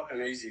 That's not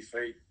an easy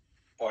feat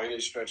by any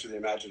stretch of the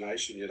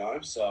imagination, you know.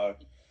 So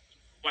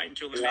wait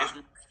until the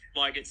measurement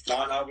fly gets to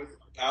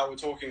we're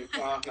talking.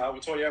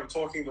 We're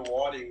talking the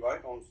whiting,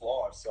 mate, on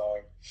fly.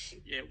 So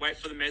wait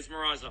for the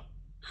mesmerizer.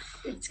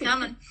 It's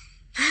coming.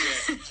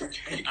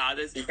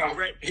 He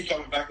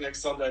coming back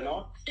next Sunday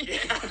night.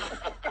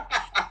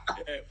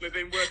 We've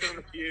been working on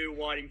a few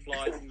whiting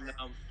flies, and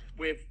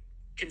we've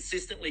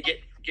consistently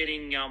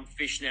getting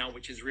fish now,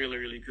 which is really,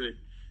 really good.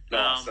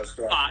 Nice, that's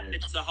great, but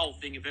it's the whole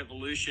thing of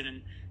evolution,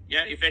 and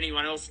if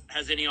anyone else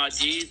has any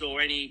ideas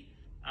or any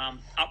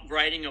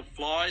upgrading of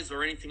flies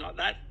or anything like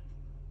that,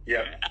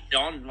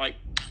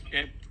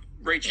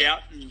 reach out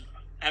and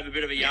have a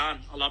bit of a yarn.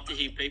 I love to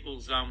hear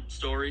people's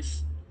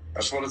stories.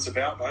 That's what it's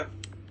about, mate.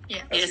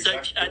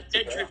 So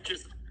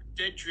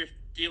Dead Drift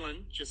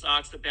Dylan just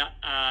asked about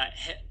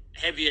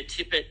heavier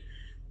tippet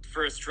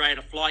for a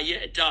straighter fly. Yeah,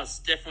 it does,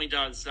 definitely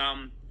does.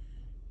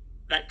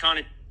 That kind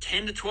of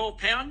 10 to 12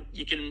 pound,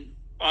 you can.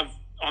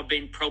 I've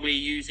been probably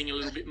using a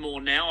little bit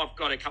more now. I've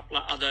got a couple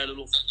of other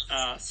little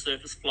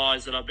surface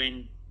flies that I've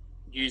been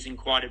using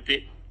quite a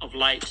bit of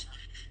late,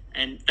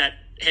 and that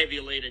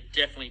heavier leader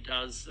definitely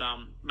does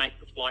make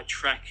the fly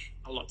track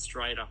a lot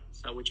straighter.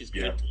 So, which is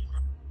good.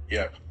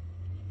 Yeah.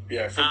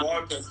 From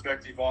my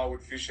perspective, I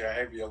would fish a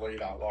heavier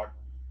leader.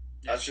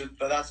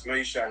 But that's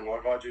me, Shannon.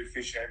 Like, I do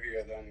fish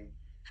heavier than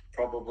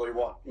probably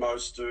what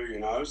most do, you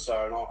know. So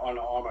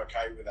I'm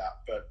okay with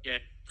that. But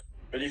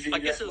if you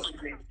can get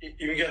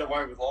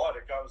away with light,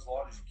 go as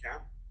light as you can.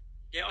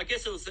 Yeah, I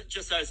guess it was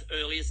just those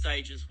earlier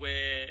stages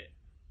where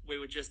we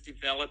were just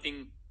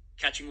developing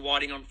catching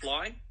whiting on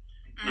fly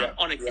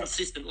on a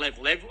consistent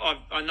level.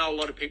 I know a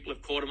lot of people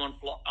have caught them on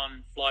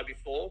fly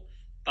before,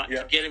 but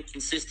to get them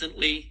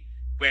consistently,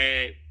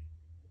 where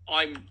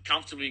I'm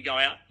comfortable to go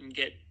out and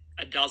get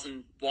a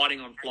dozen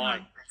whiting on fly.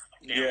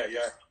 Now.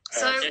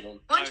 So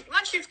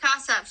once you've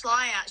cast that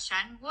fly out,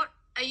 Shan, what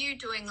are you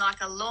doing?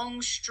 Like a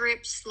long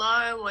strip,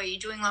 slow, or are you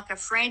doing like a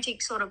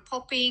frantic sort of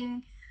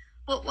popping?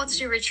 What's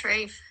your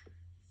retrieve?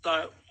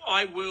 So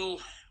I will.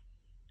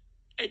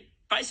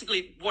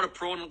 Basically what a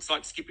prawn looks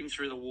like skipping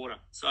through the water.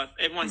 So if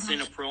everyone's seen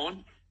a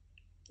prawn,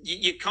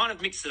 you kind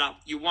of mix it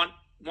up. You want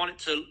it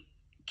to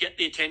get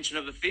the attention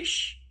of the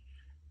fish.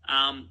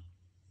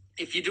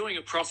 If you're doing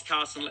a cross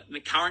cast and letting the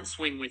current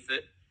swing with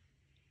it,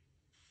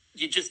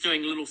 you're just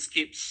doing little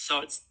skips. So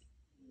it's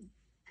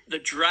the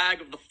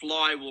drag of the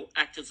fly will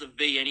act as a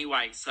V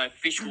anyway. So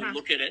fish will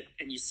look at it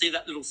and you see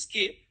that little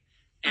skip,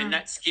 and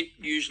that skip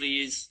usually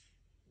is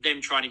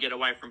them trying to get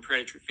away from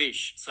predatory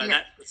fish. So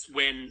that's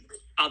when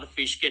other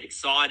fish get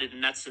excited,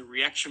 and that's the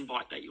reaction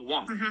bite that you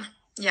want.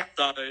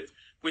 So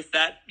with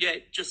that,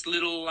 just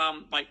little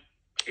like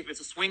if it's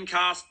a swing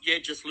cast, yeah,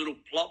 just little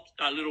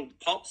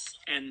pops,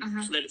 and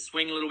let it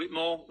swing a little bit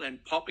more, then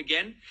pop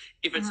again.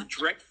 If it's a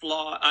direct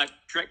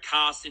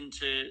cast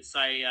into,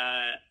 say,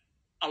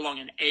 along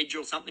an edge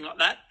or something like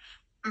that,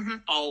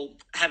 I'll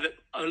have it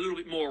a little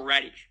bit more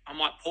erratic. I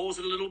might pause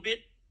it a little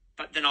bit,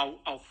 but then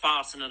I'll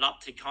fasten it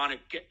up to kind of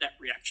get that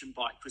reaction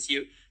bite, because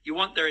you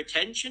want their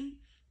attention,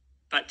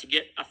 but to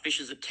get a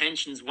fish's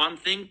attention is one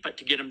thing, but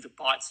to get them to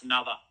bite's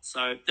another.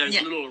 So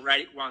those little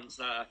erratic ones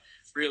are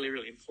really,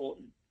 really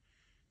important.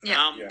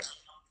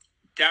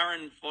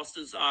 Darren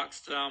Foster's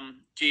asked,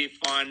 do you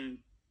find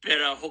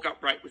better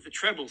hookup rate with the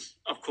trebles?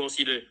 Of course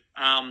you do.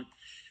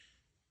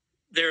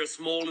 They're a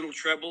small little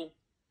treble,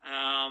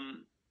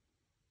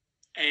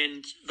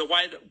 and the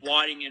way that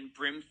whiting and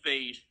brim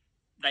feed,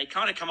 they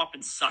kind of come up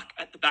and suck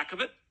at the back of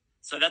it.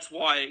 So that's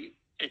why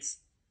it's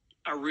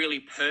a really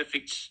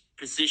perfect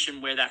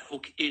position where that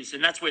hook is.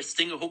 And that's where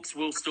stinger hooks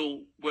will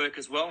still work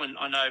as well. And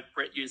I know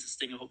Brett uses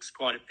stinger hooks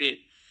quite a bit.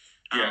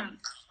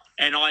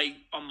 And I,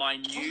 on my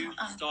new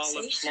style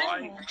of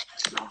fly,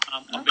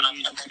 I've been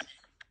using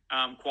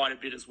quite a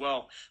bit as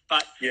well.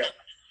 But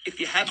if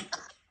you have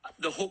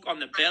the hook on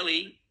the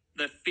belly,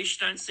 the fish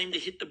don't seem to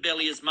hit the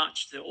belly as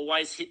much. They're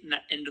always hitting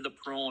that end of the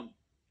prawn,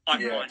 I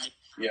find.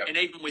 And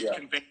even with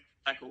conventional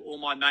tackle, all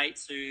my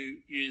mates who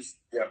use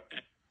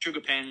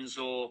sugar pens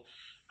or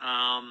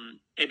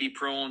ebby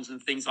prawns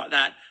and things like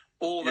that,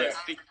 all those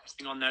fish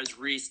on those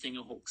rear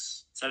stinger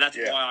hooks. So that's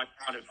why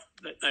I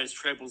those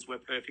trebles were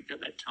perfect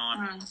at that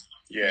time.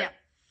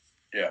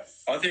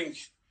 I think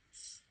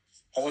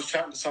I was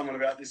chatting to someone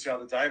about this the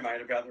other day,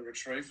 mate, about the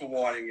retrieve for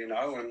whiting, and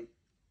I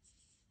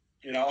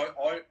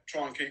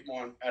try and keep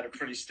mine at a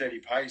pretty steady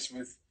pace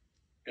with,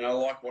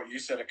 like what you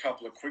said, a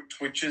couple of quick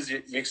twitches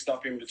mixed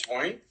up in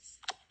between.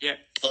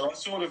 But I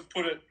sort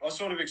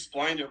of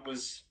explained it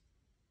was,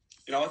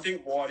 I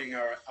think whiting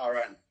are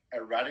an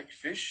erratic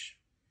fish.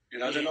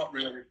 They're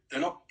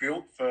not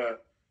built for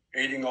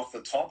eating off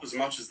the top as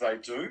much as they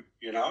do,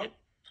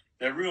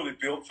 They're really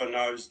built for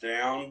nose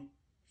down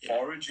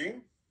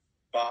foraging,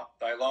 but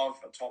they love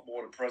a top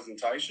water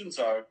presentation.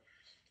 So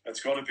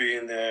it's got to be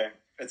in their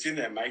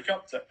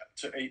makeup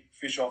to eat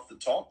fish off the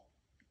top.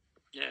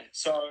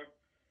 So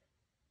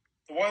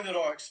the way that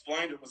I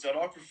explained it was that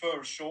I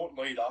prefer a short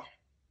leader,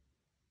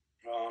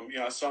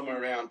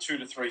 somewhere around 2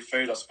 to 3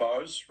 feet, I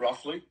suppose,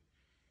 roughly,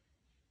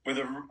 with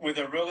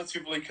a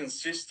relatively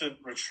consistent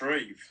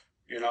retrieve,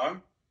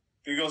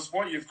 because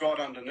what you've got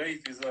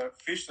underneath is a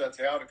fish that's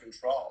out of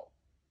control,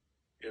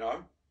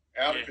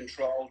 out of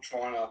control,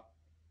 trying to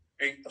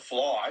eat the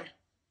fly,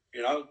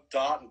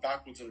 darting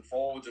backwards and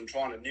forwards and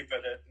trying to nip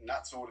at it and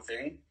that sort of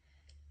thing.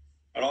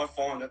 And I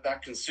find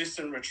that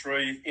consistent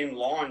retrieve in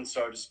line,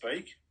 so to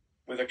speak,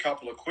 with a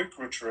couple of quick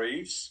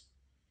retrieves,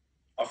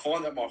 I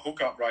find that my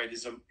hookup rate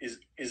is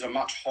a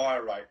much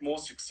higher rate, more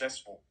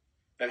successful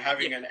than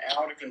having an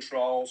out of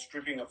control,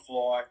 stripping a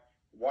fly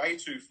way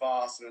too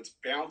fast and it's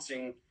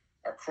bouncing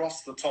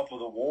across the top of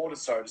the water,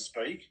 so to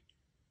speak.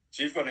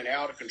 So you've got an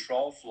out of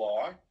control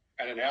fly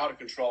and an out of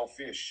control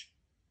fish,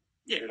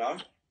 and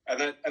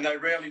they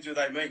rarely do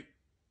they meet.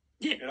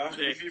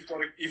 If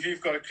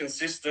you've got a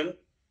consistent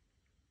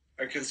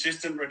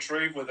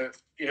retrieve with it,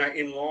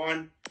 in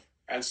line,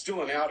 and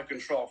still an out of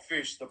control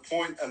fish, the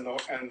point and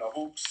the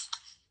hooks,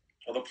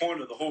 or the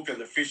point of the hook and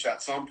the fish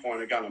at some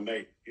point are going to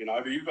meet.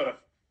 But you've got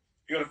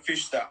to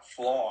fish that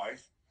fly.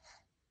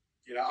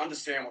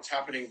 Understand what's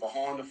happening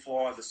behind the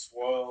fly, the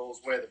swirls,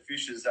 where the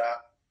fish is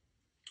at.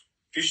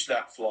 Fish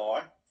that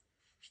fly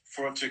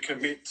for it to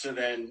commit to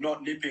then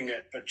not nipping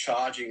it but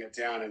charging it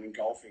down and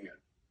engulfing it.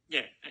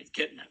 Yeah,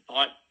 getting that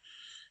bite.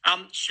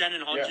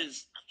 Shannon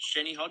Hodges,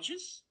 Shenny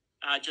Hodges,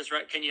 just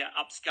wrote, can you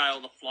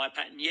upscale the fly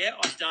pattern? Yeah,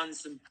 I've done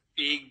some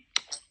big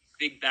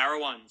barra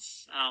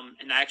ones,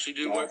 and they actually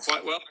do work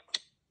quite well.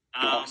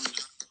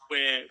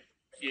 Where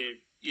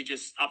you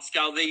just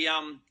upscale the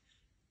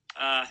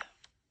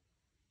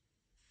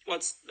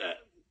what's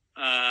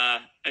a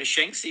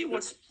Shanksy?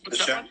 What's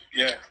that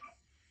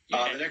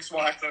one? The next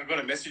one, actually, I got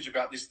a message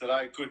about this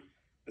today.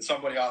 And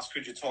somebody asked,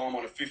 could you tie them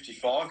on a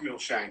 55 mil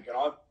shank? And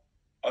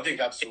I think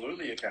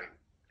absolutely you can.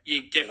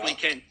 You definitely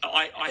can.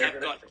 I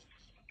have got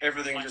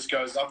everything just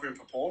goes up in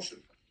proportion.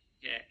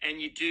 Yeah,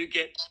 and you do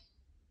get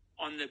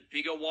on the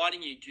bigger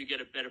whiting, you do get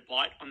a better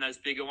bite on those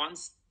bigger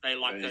ones. They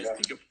like those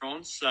bigger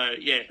prawns. So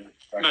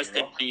most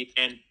definitely you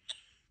can.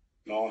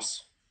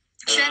 Nice.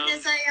 Shen,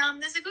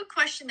 there's a good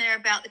question there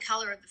about the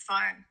colour of the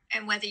foam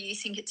and whether you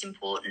think it's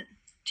important.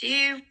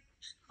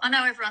 I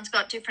know everyone's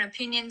got different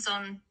opinions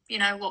on,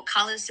 what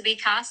colours to be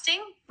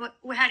casting.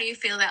 How do you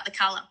feel about the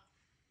colour?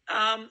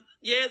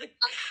 The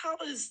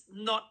colour's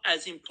not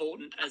as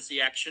important as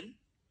the action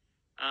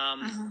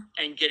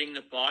and getting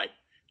the bite.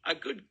 A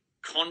good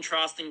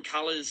contrasting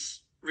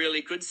colour's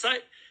really good. Say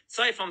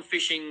if I'm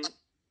fishing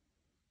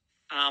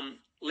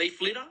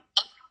leaf litter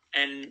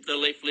and the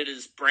leaf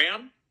litter's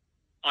brown,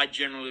 I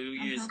generally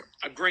use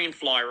a green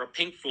fly or a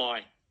pink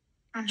fly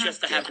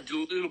just to have a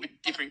little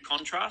bit different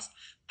contrast.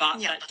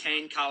 But that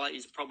tan colour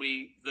is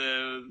probably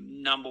the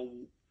number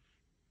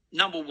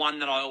one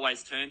that I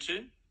always turn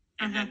to.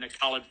 And then the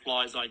coloured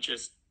flies, I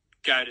just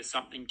go to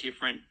something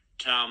different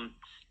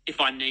if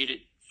I need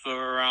it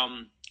for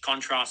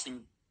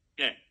contrasting,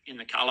 in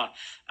the colour.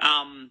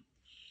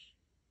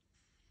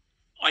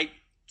 I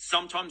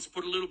sometimes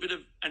put a little bit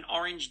of an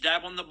orange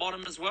dab on the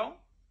bottom as well,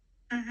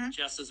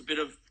 just as a bit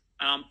of,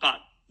 but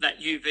that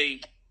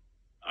UV,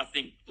 I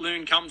think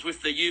Loon comes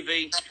with the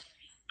UV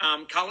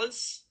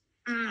colours.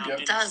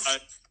 It does. So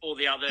all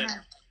the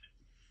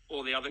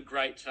other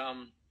great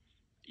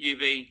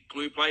UV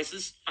glue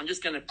places. I'm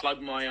just going to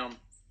plug my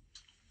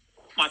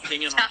my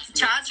thing in.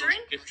 Charger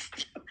in?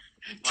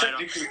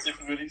 Technical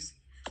difficulties.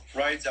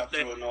 Raid's up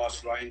to a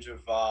nice range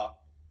of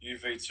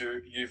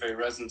UV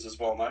resins as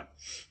well, mate.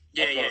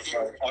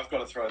 I've got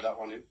to throw that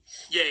one in.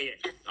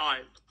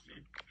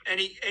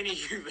 Any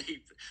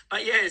UV,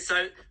 but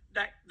so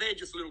that they're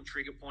just little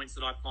trigger points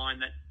that I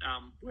find that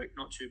work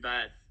not too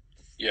bad.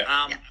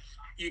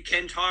 You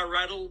can tie a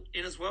rattle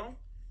in as well.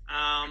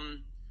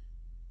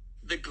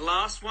 The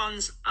glass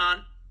ones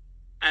aren't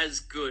as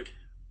good.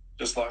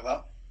 Just like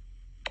that.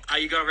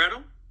 You got a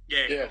rattle?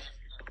 Yeah.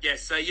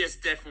 So yes,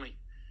 definitely.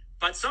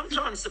 But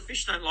sometimes the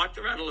fish don't like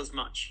the rattle as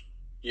much.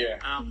 Yeah.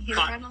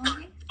 But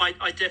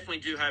I definitely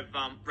do have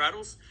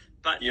rattles.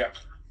 But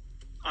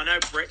I know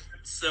Brett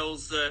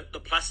sells the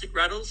plastic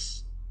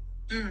rattles.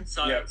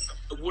 So I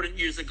wouldn't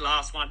use a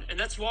glass one. And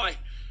that's why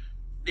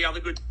the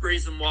other good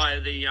reason why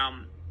the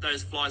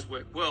those flies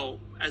work well,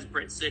 as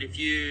Brett said, if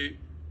you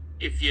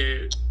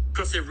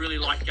because they're really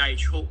light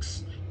gauge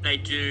hooks, they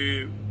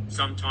do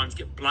sometimes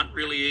get blunt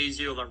really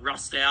easy, or they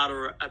rust out,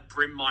 or a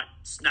brim might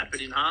snap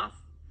it in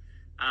half.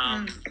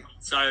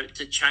 So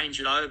to change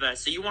it over,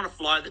 so you want a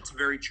fly that's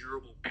very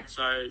durable.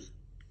 So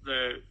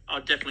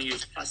I'll definitely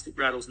use plastic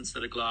rattles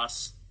instead of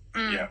glass.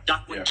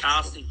 Duckwind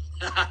casting.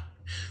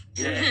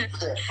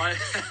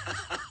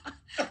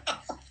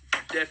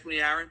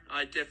 Definitely, Aaron.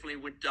 I definitely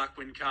would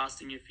duckwind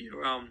casting if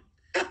you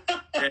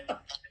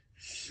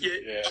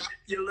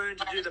you learn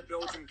to do the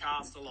Belgian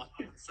cast a lot.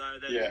 So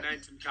the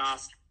momentum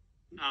cast.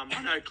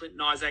 I know Clinton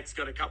Isaac's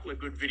got a couple of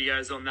good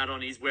videos on that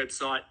on his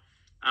website.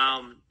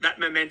 That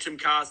momentum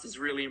cast is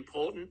really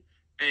important,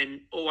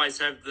 and always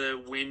have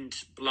the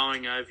wind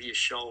blowing over your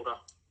shoulder.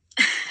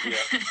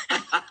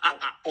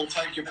 Or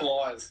take your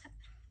flies.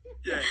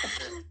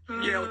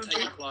 Or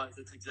take your flies.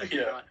 That's exactly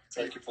right.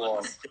 Take your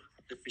flies.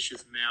 The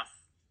fish's mouth.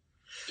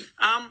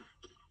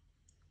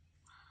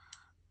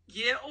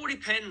 All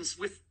depends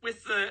with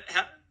the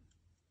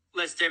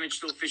less damage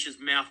to a fish's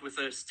mouth with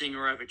a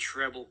stinger over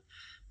treble,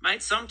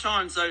 mate.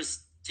 Sometimes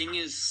those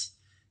stingers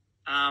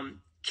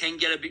can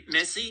get a bit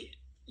messy.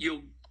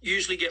 You'll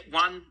usually get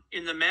one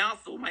in the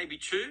mouth or maybe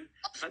two,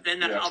 but then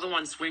that other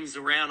one swings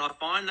around. I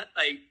find that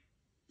they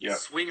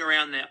swing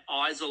around their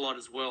eyes a lot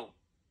as well.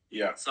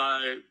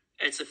 So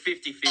it's a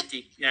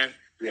 50-50.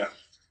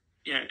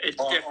 It's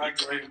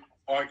definitely.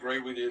 I agree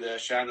with you there,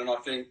 Shannon. I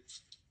think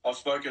I've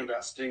spoken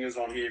about stingers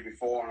on here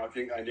before, and I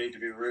think they need to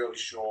be really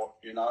short.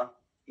 Not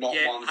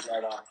ones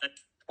that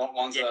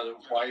are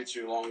way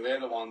too long. They're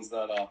the ones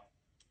that are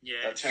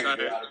that tend to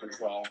be out of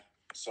control.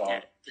 So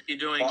if you're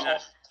doing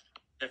that,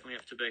 definitely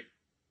have to be.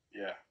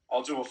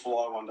 I'll do a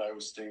fly one day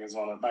with stingers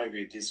on it,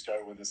 maybe a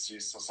disco with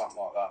assist or something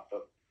like that,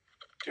 but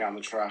down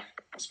the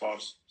track, I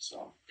suppose.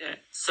 So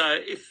So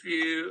if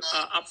you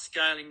are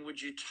upscaling,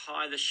 would you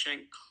tie the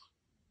shank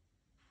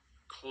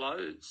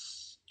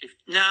close?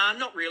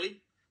 Not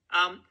really.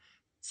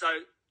 So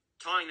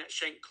tying that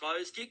shank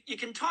closed, you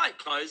can tie it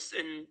closed,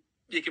 and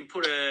you can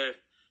put a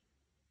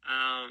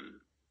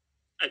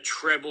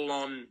treble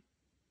on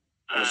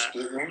a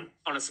split ring?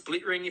 On a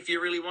split ring if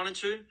you really wanted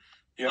to.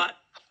 But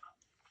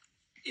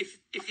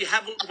if you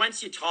have,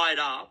 once you tie it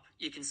up,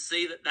 you can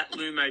see that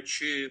Lumo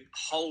tube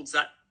holds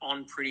that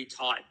on pretty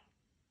tight.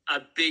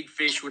 A big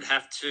fish would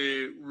have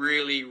to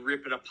really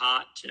rip it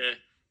apart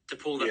to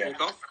pull the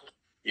hook off.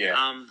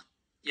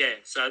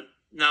 So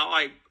no,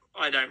 I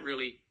don't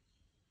really.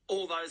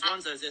 All those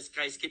ones, those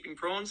SK skipping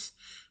prawns,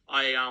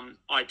 I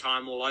tie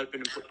them all open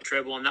and put the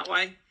treble on that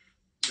way.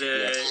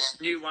 The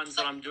new ones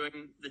that I'm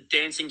doing, the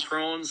dancing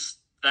prawns,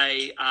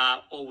 they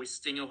are always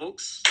stinger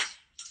hooks.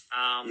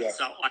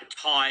 So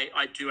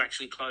I do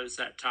actually close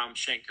that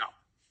shank up.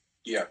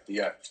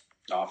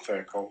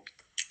 Fair call.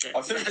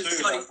 I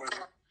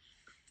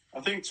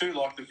think too,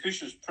 like the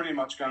fish is pretty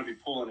much going to be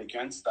pulling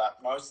against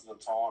that most of the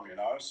time,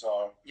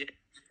 so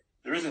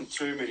there isn't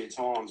too many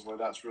times where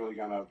that's really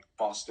going to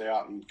bust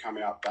out and come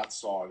out that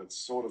side. It's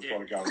sort of got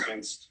to go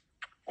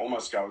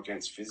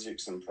against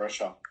physics and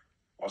pressure,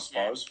 I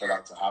suppose, for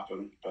that to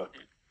happen. But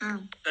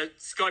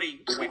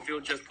Scotty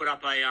Whitfield just put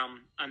up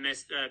a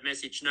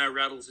message. No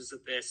rattles is the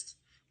best.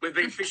 We've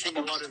been fishing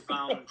a lot of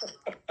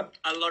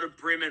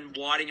brim and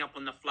whiting up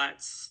on the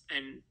flats,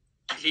 and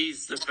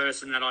he's the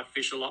person that I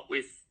fish a lot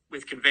with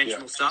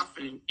conventional stuff,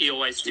 and he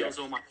always steals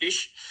all my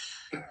fish.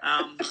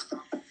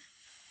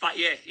 But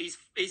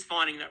he's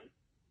finding that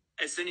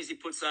as soon as he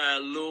puts a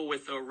lure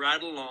with a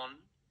rattle on,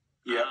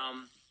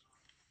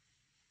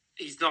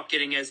 he's not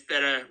getting as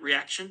better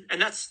reaction.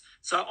 And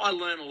so I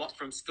learn a lot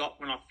from Scott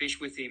when I fish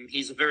with him.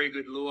 He's a very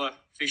good lure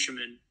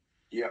fisherman.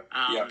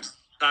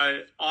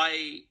 So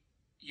I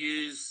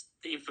use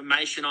the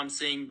information I'm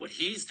seeing what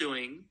he's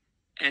doing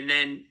and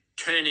then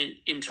turn it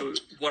into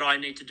what I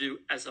need to do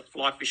as a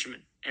fly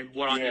fisherman and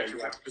what I need to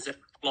represent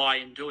fly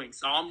in doing.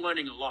 So I'm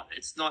learning a lot.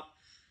 It's not,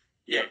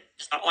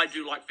 so I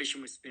do like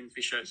fishing with spin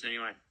fishers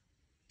anyway.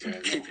 Yeah,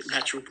 keep it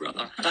natural,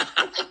 brother.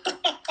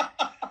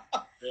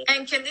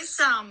 And can this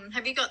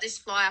have you got this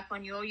fly up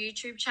on your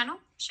YouTube channel,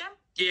 Shem?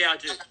 Yeah, I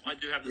do. I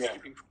do have the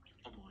skipping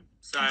on mine.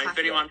 So if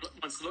anyone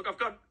wants to look, I've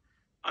got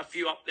a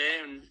few up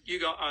there, and you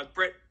got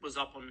Brett was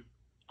up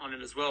on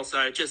it as well.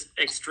 So just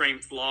Extreme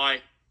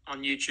Fly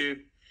on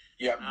YouTube.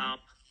 Yeah.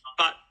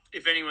 But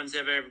if anyone's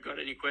ever got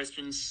any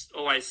questions,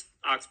 always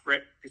ask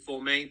Brett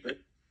before me. But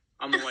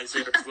I'm always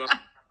there as well.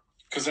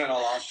 Because then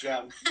I'll ask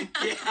Jan.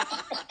 Yeah.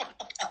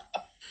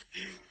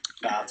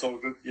 Nah, it's all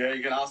good. Yeah,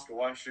 you can ask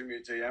away, shoot me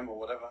a DM or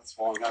whatever. It's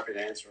fine. I'm happy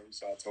to answer them,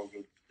 so it's all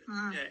good.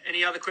 Yeah.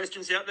 Any other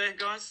questions out there,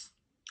 guys?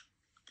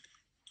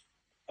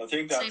 I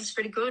think that seems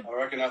pretty good. I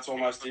reckon that's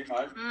almost it,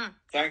 mate.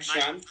 Thanks,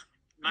 Shan.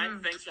 Mate,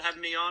 thanks for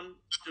having me on.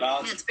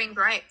 It's been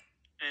great.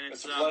 And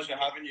it's a pleasure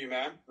having you,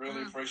 man.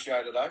 Really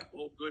appreciate it, eh?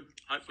 All good.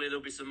 Hopefully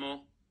there'll be some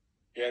more.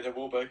 Yeah, there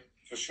will be,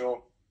 for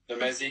sure. The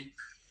Mezzy.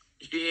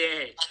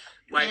 Yeah.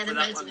 Wait for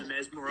that one, the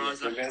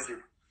Mesmerizer. The Mezzy.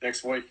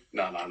 Next week.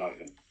 No, not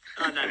even.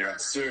 Oh, no. Anyway,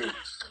 soon.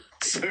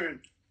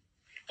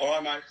 All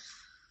right, mate.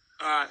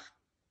 All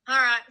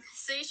right.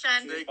 See you,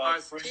 Shan. See you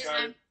guys.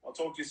 Appreciate it. I'll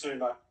talk to you soon,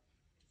 mate.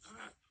 All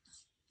right.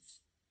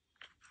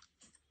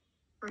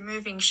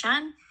 Removing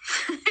Shan.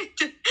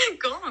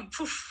 Gone.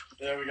 Poof.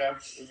 There we go.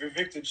 We've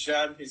evicted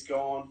Shan. He's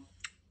gone.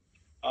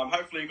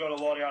 Hopefully you got a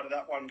lot out of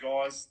that one,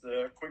 guys.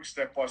 The quick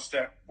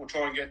step-by-step. We'll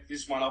try and get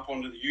this one up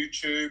onto the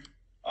YouTube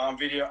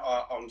video,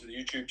 onto the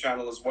YouTube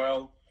channel as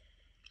well.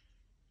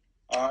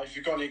 If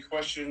you've got any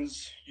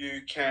questions,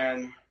 you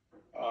can,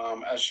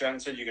 as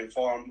Shannon said, you can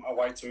fire them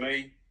away to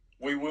me.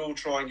 We will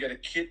try and get a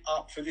kit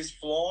up for this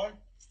fly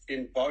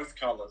in both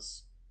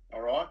colours,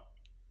 all right?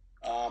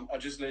 I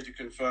just need to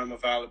confirm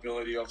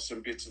availability of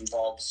some bits and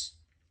bobs.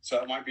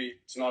 So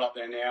it's not up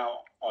there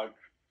now. I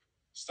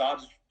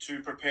started to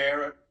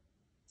prepare it.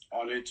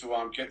 I need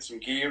to get some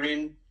gear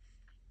in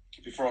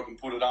before I can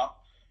put it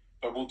up.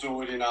 But we'll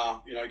do it in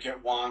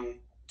get one,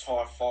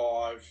 tie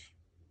 5,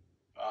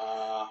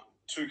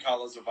 2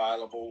 colours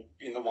available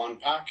in the one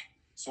pack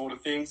sort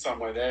of thing,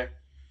 somewhere there.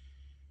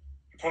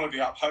 It'll probably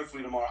be up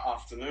hopefully tomorrow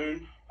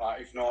afternoon.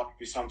 If not, it'll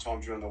be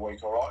sometime during the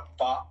week, all right?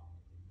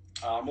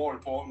 But more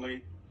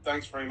importantly,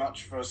 thanks very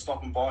much for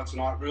stopping by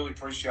tonight. Really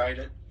appreciate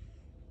it.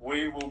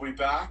 We will be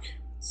back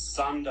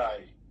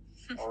Sunday,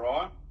 all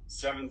right?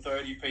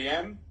 7:30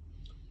 p.m.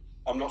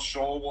 I'm not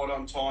sure what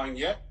I'm tying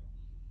yet.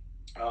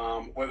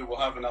 Whether we'll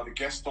have another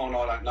guest on,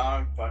 I don't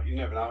know, but you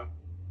never know.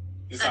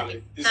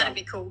 That'd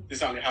be cool.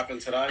 This only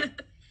happened today.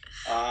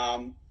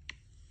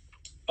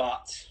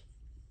 But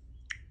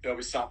there'll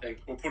be something.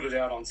 We'll put it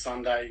out on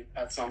Sunday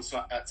at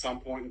some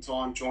point in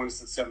time. Join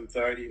us at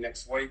 7:30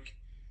 next week.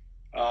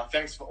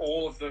 Thanks for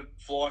all of the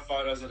fly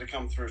photos that have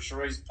come through.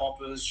 Cherries,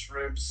 poppers,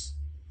 shrimps.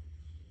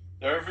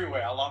 They're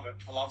everywhere. I love it.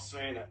 I love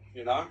seeing it,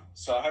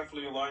 So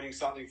hopefully you're learning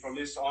something from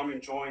this. I'm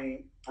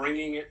enjoying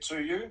bringing it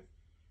to you.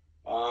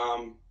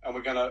 And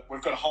we've got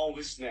a whole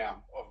list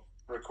now of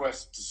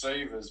requests,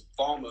 deceivers,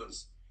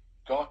 bombers,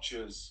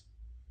 gotchas,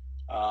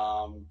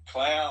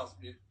 clouds,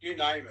 you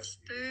name it.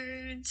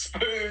 Spoons,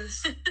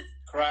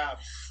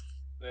 crabs.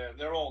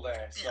 They're all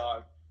there.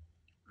 So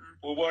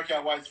we'll work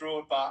our way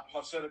through it. But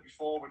I've said it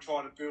before, we're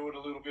trying to build a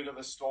little bit of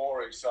a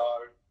story. So,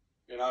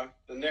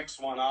 the next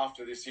one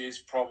after this is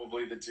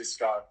probably the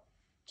disco,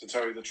 to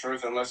tell you the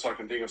truth, unless I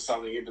can think of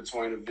something in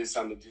between of this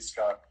and the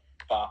disco.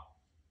 But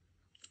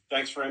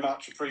thanks very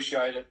much.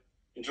 Appreciate it.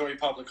 Enjoy your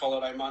public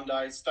holiday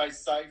Monday. Stay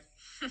safe.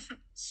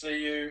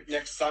 See you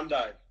next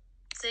Sunday.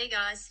 See you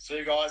guys. See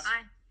you guys.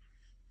 Bye.